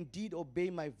will indeed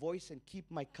obey my voice and keep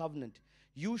my covenant,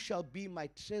 you shall be my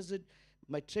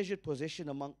treasured possession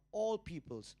among all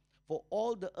peoples. For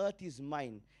all the earth is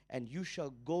mine, and you shall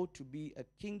go to be a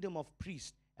kingdom of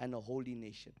priests and a holy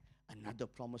nation. Another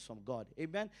promise from God.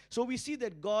 Amen? So we see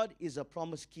that God is a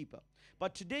promise keeper.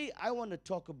 But today I want to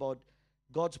talk about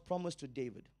God's promise to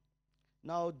David.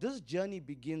 Now, this journey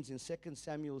begins in 2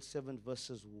 Samuel 7,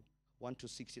 verses 1 to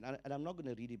 16. And I'm not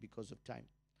going to read it because of time.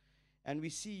 And we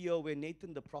see here where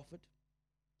Nathan the prophet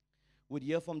would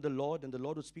hear from the Lord, and the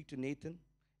Lord would speak to Nathan.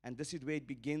 And this is where it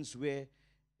begins, where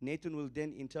Nathan will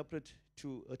then interpret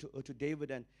to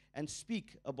David and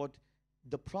speak about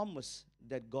the promise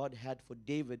that God had for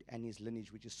David and his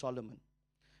lineage, which is Solomon.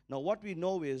 Now, what we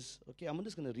know is, okay, I'm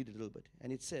just going to read it a little bit.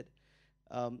 And it said,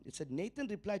 Nathan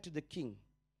replied to the king,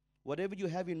 "Whatever you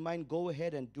have in mind, go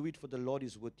ahead and do it, for the Lord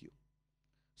is with you."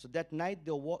 So that night,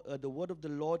 the word of the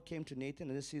Lord came to Nathan,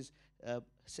 and this is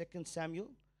 2 Samuel,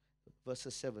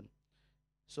 verses 7.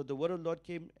 So the word of the Lord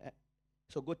came,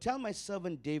 so go tell my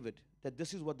servant David that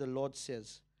this is what the Lord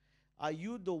says. Are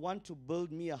you the one to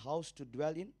build me a house to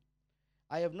dwell in?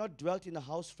 I have not dwelt in a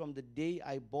house from the day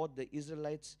I brought the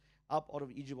Israelites up out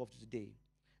of Egypt of today.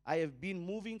 I have been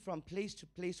moving from place to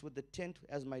place with the tent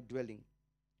as my dwelling.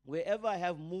 Wherever I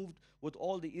have moved with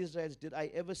all the Israelites, did I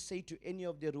ever say to any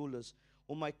of their rulers,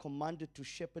 whom I commanded to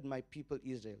shepherd my people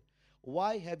Israel,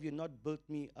 why have you not built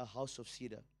me a house of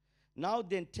cedar? Now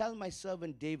then, tell my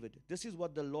servant David, this is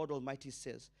what the Lord Almighty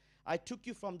says. I took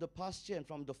you from the pasture and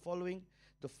from the following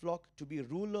the flock to be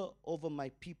ruler over my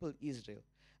people Israel.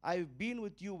 I have been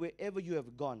with you wherever you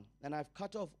have gone, and I have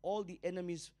cut off all the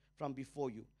enemies from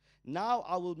before you. Now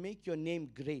I will make your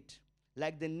name great,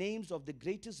 like the names of the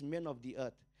greatest men of the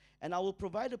earth. And I will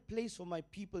provide a place for my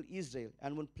people Israel,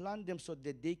 and will plant them so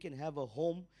that they can have a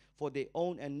home for their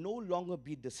own and no longer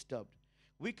be disturbed.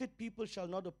 Wicked people shall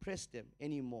not oppress them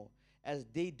anymore, as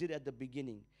they did at the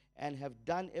beginning, and have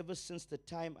done ever since the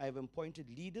time I have appointed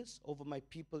leaders over my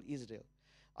people Israel.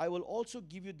 I will also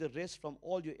give you the rest from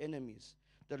all your enemies.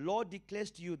 The Lord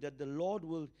declares to you that the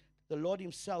Lord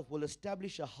himself will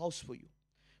establish a house for you.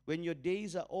 When your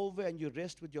days are over and you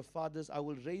rest with your fathers, I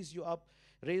will raise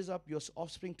up your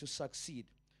offspring to succeed.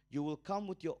 You will come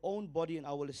with your own body, and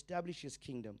I will establish his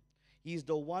kingdom. He is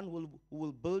the one who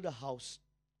will build a house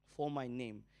for my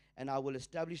name, and I will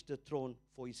establish the throne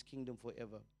for his kingdom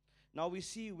forever. Now we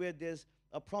see where there's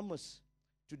a promise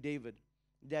to David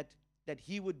that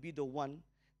he would be the one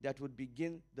that would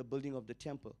begin the building of the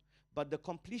temple. But the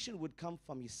completion would come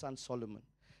from his son Solomon.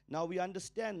 Now we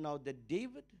understand now that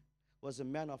David was a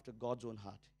man after God's own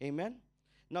heart. Amen?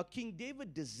 Now King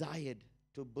David desired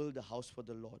to build a house for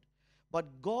the Lord.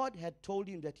 But God had told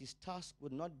him that his task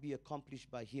would not be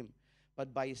accomplished by him,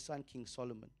 but by his son King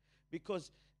Solomon.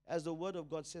 Because as the word of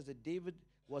God says, that David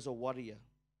was a warrior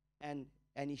and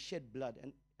he shed blood.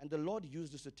 And the Lord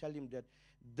used this to tell him that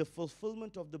the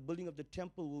fulfillment of the building of the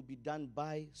temple will be done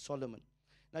by Solomon.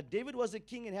 Now David was a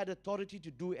king and had authority to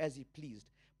do as he pleased,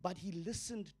 but he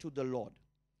listened to the Lord.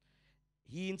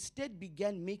 He instead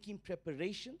began making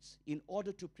preparations in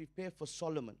order to prepare for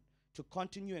Solomon to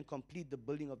continue and complete the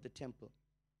building of the temple.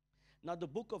 Now the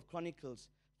book of Chronicles,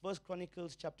 1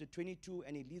 Chronicles chapter 22,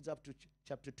 and it leads up to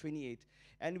chapter 28.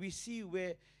 And we see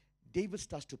where David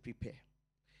starts to prepare.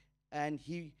 And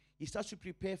he starts to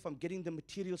prepare from getting the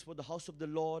materials for the house of the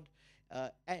Lord.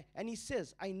 And he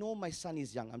says, I know my son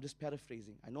is young. I'm just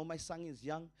paraphrasing. I know my son is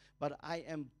young, but I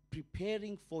am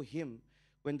preparing for him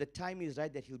when the time is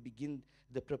right that he'll begin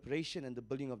the preparation and the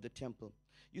building of the temple.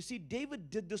 You see, David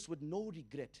did this with no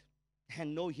regret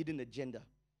and no hidden agenda,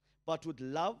 but with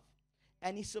love,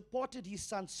 and he supported his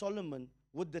son Solomon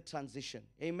with the transition.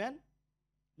 Amen?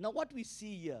 Now what we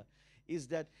see here is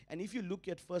that, and if you look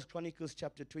at 1 Chronicles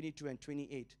chapter 22 and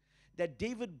 28, that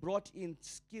David brought in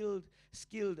skilled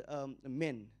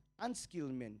men,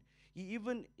 unskilled men. He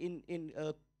even in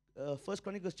 1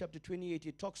 Chronicles chapter 28,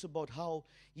 it talks about how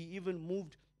he even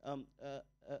moved,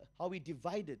 how he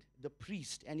divided the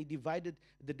priest, and he divided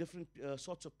the different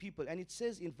sorts of people. And it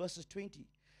says in verses 20,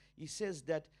 he says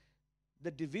that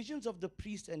the divisions of the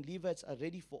priests and Levites are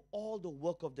ready for all the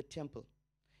work of the temple.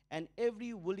 And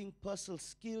every willing person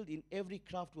skilled in every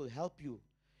craft will help you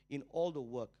in all the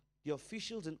work. The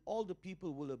officials and all the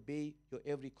people will obey your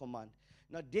every command.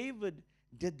 Now David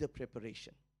did the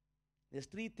preparation. There's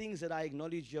three things that I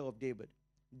acknowledge here of David.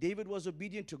 David was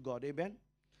obedient to God, amen?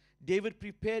 David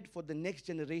prepared for the next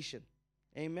generation,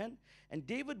 amen? And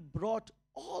David brought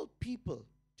all people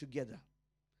together,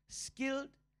 skilled,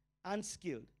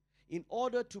 unskilled, in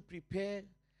order to prepare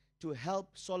to help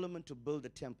Solomon to build the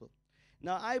temple.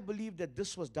 Now, I believe that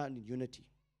this was done in unity.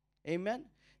 Amen?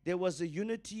 There was a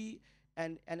unity,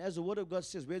 and as the word of God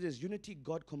says, where there's unity,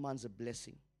 God commands a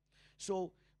blessing.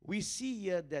 So we see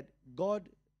here that God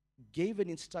gave an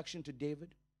instruction to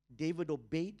David. David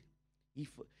obeyed.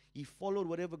 He followed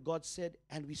whatever God said,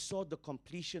 and we saw the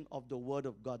completion of the word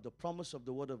of God, the promise of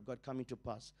the word of God coming to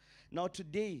pass. Now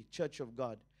today, Church of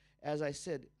God, as I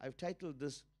said, I've titled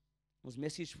this, His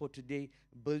message for today,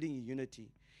 building in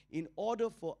unity. In order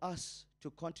for us to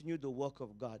continue the work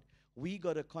of God, we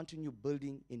got to continue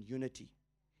building in unity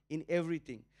in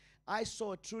everything. I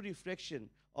saw a true reflection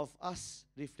of us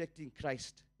reflecting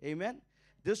Christ. Amen.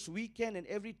 This weekend and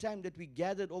every time that we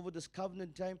gathered over this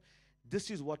covenant time,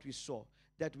 this is what we saw.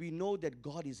 That we know that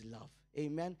God is love.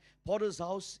 Amen. Potter's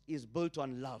house is built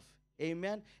on love.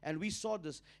 Amen. And we saw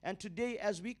this. And today,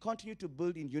 as we continue to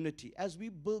build in unity, as we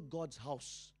build God's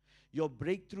house, your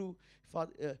breakthrough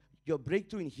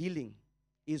in healing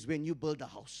is when you build a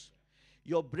house.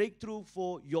 Your breakthrough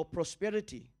for your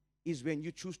prosperity is when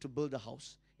you choose to build a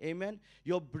house. Amen.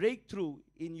 Your breakthrough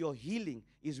in your healing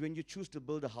is when you choose to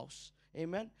build a house.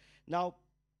 Amen. Now,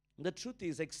 the truth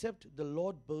is, except the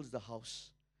Lord builds the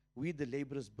house, we the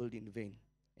laborers build in vain.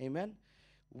 Amen.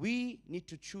 We need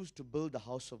to choose to build the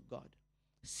house of God.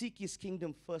 Seek his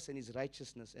kingdom first and his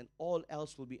righteousness, and all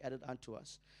else will be added unto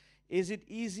us. Is it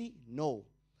easy? No.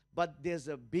 But there's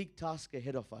a big task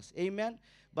ahead of us. Amen.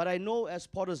 But I know as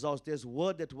Potter's House, there's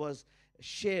word that was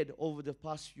shared over the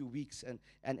past few weeks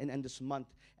and this month.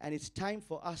 And it's time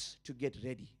for us to get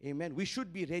ready. Amen. We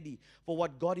should be ready for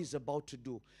what God is about to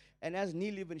do. And as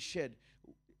Neil even shared,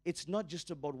 it's not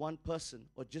just about one person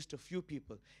or just a few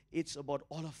people. It's about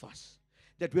all of us.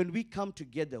 That when we come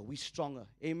together, we're stronger.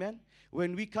 Amen?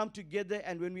 When we come together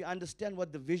and when we understand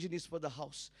what the vision is for the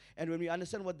house, and when we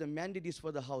understand what the mandate is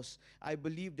for the house, I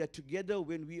believe that together,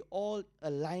 when we all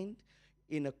aligned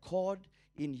in accord,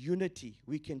 in unity,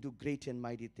 we can do great and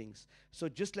mighty things. So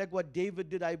just like what David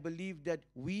did, I believe that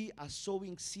we are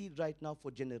sowing seed right now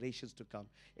for generations to come.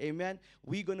 Amen.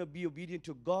 We're going to be obedient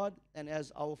to God, and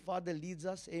as our Father leads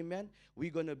us, amen, we're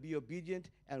going to be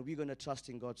obedient and we're going to trust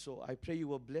in God. So I pray you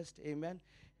were blessed. Amen.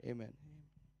 Amen.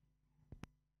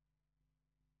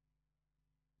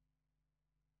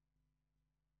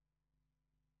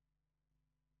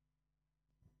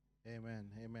 Amen.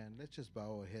 Amen. Let's just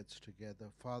bow our heads together.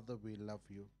 Father, we love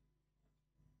you.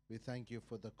 We thank you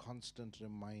for the constant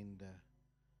reminder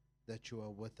that you are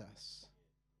with us.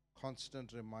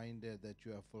 Constant reminder that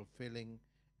you are fulfilling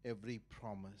every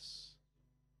promise,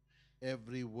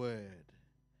 every word,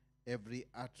 every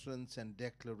utterance and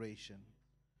declaration.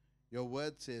 Your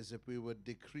word says if we would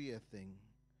decree a thing,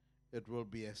 it will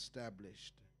be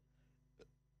established,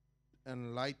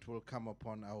 and light will come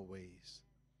upon our ways.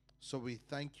 So we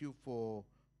thank you for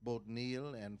both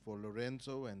Neil and for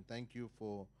Lorenzo, and thank you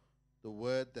for the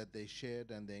word that they shared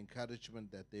and the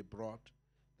encouragement that they brought.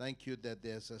 Thank you that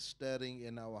there's a stirring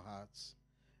in our hearts.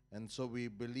 And so we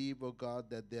believe, oh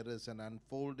God, that there is an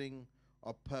unfolding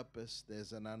of purpose.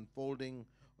 There's an unfolding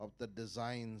of the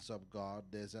designs of God.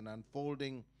 There's an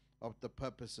unfolding of the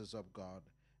purposes of God.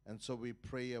 And so we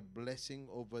pray a blessing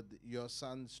over your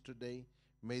sons today.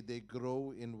 May they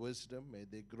grow in wisdom. May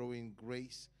they grow in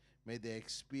grace. May they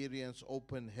experience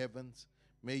open heavens.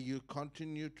 May you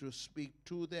continue to speak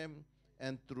to them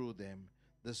and through them.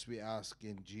 This we ask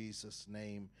in Jesus'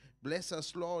 name. Bless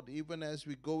us, Lord, even as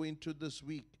we go into this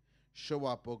week. Show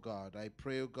up, oh God. I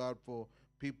pray, oh God, for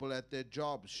people at their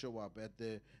jobs. Show up at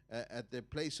their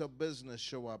place of business.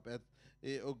 Show up at,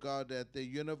 oh God, at the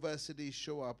universities.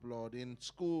 Show up, Lord. In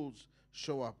schools,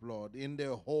 show up, Lord. In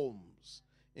their homes,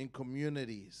 in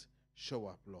communities, show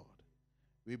up, Lord.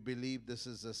 We believe this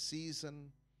is a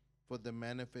season for the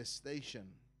manifestation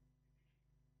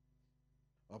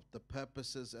of the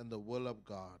purposes and the will of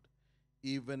God,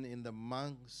 even in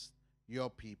amongst your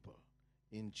people.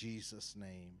 In Jesus'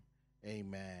 name,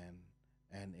 amen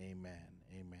and amen.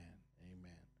 Amen.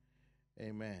 Amen.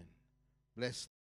 Amen. Bless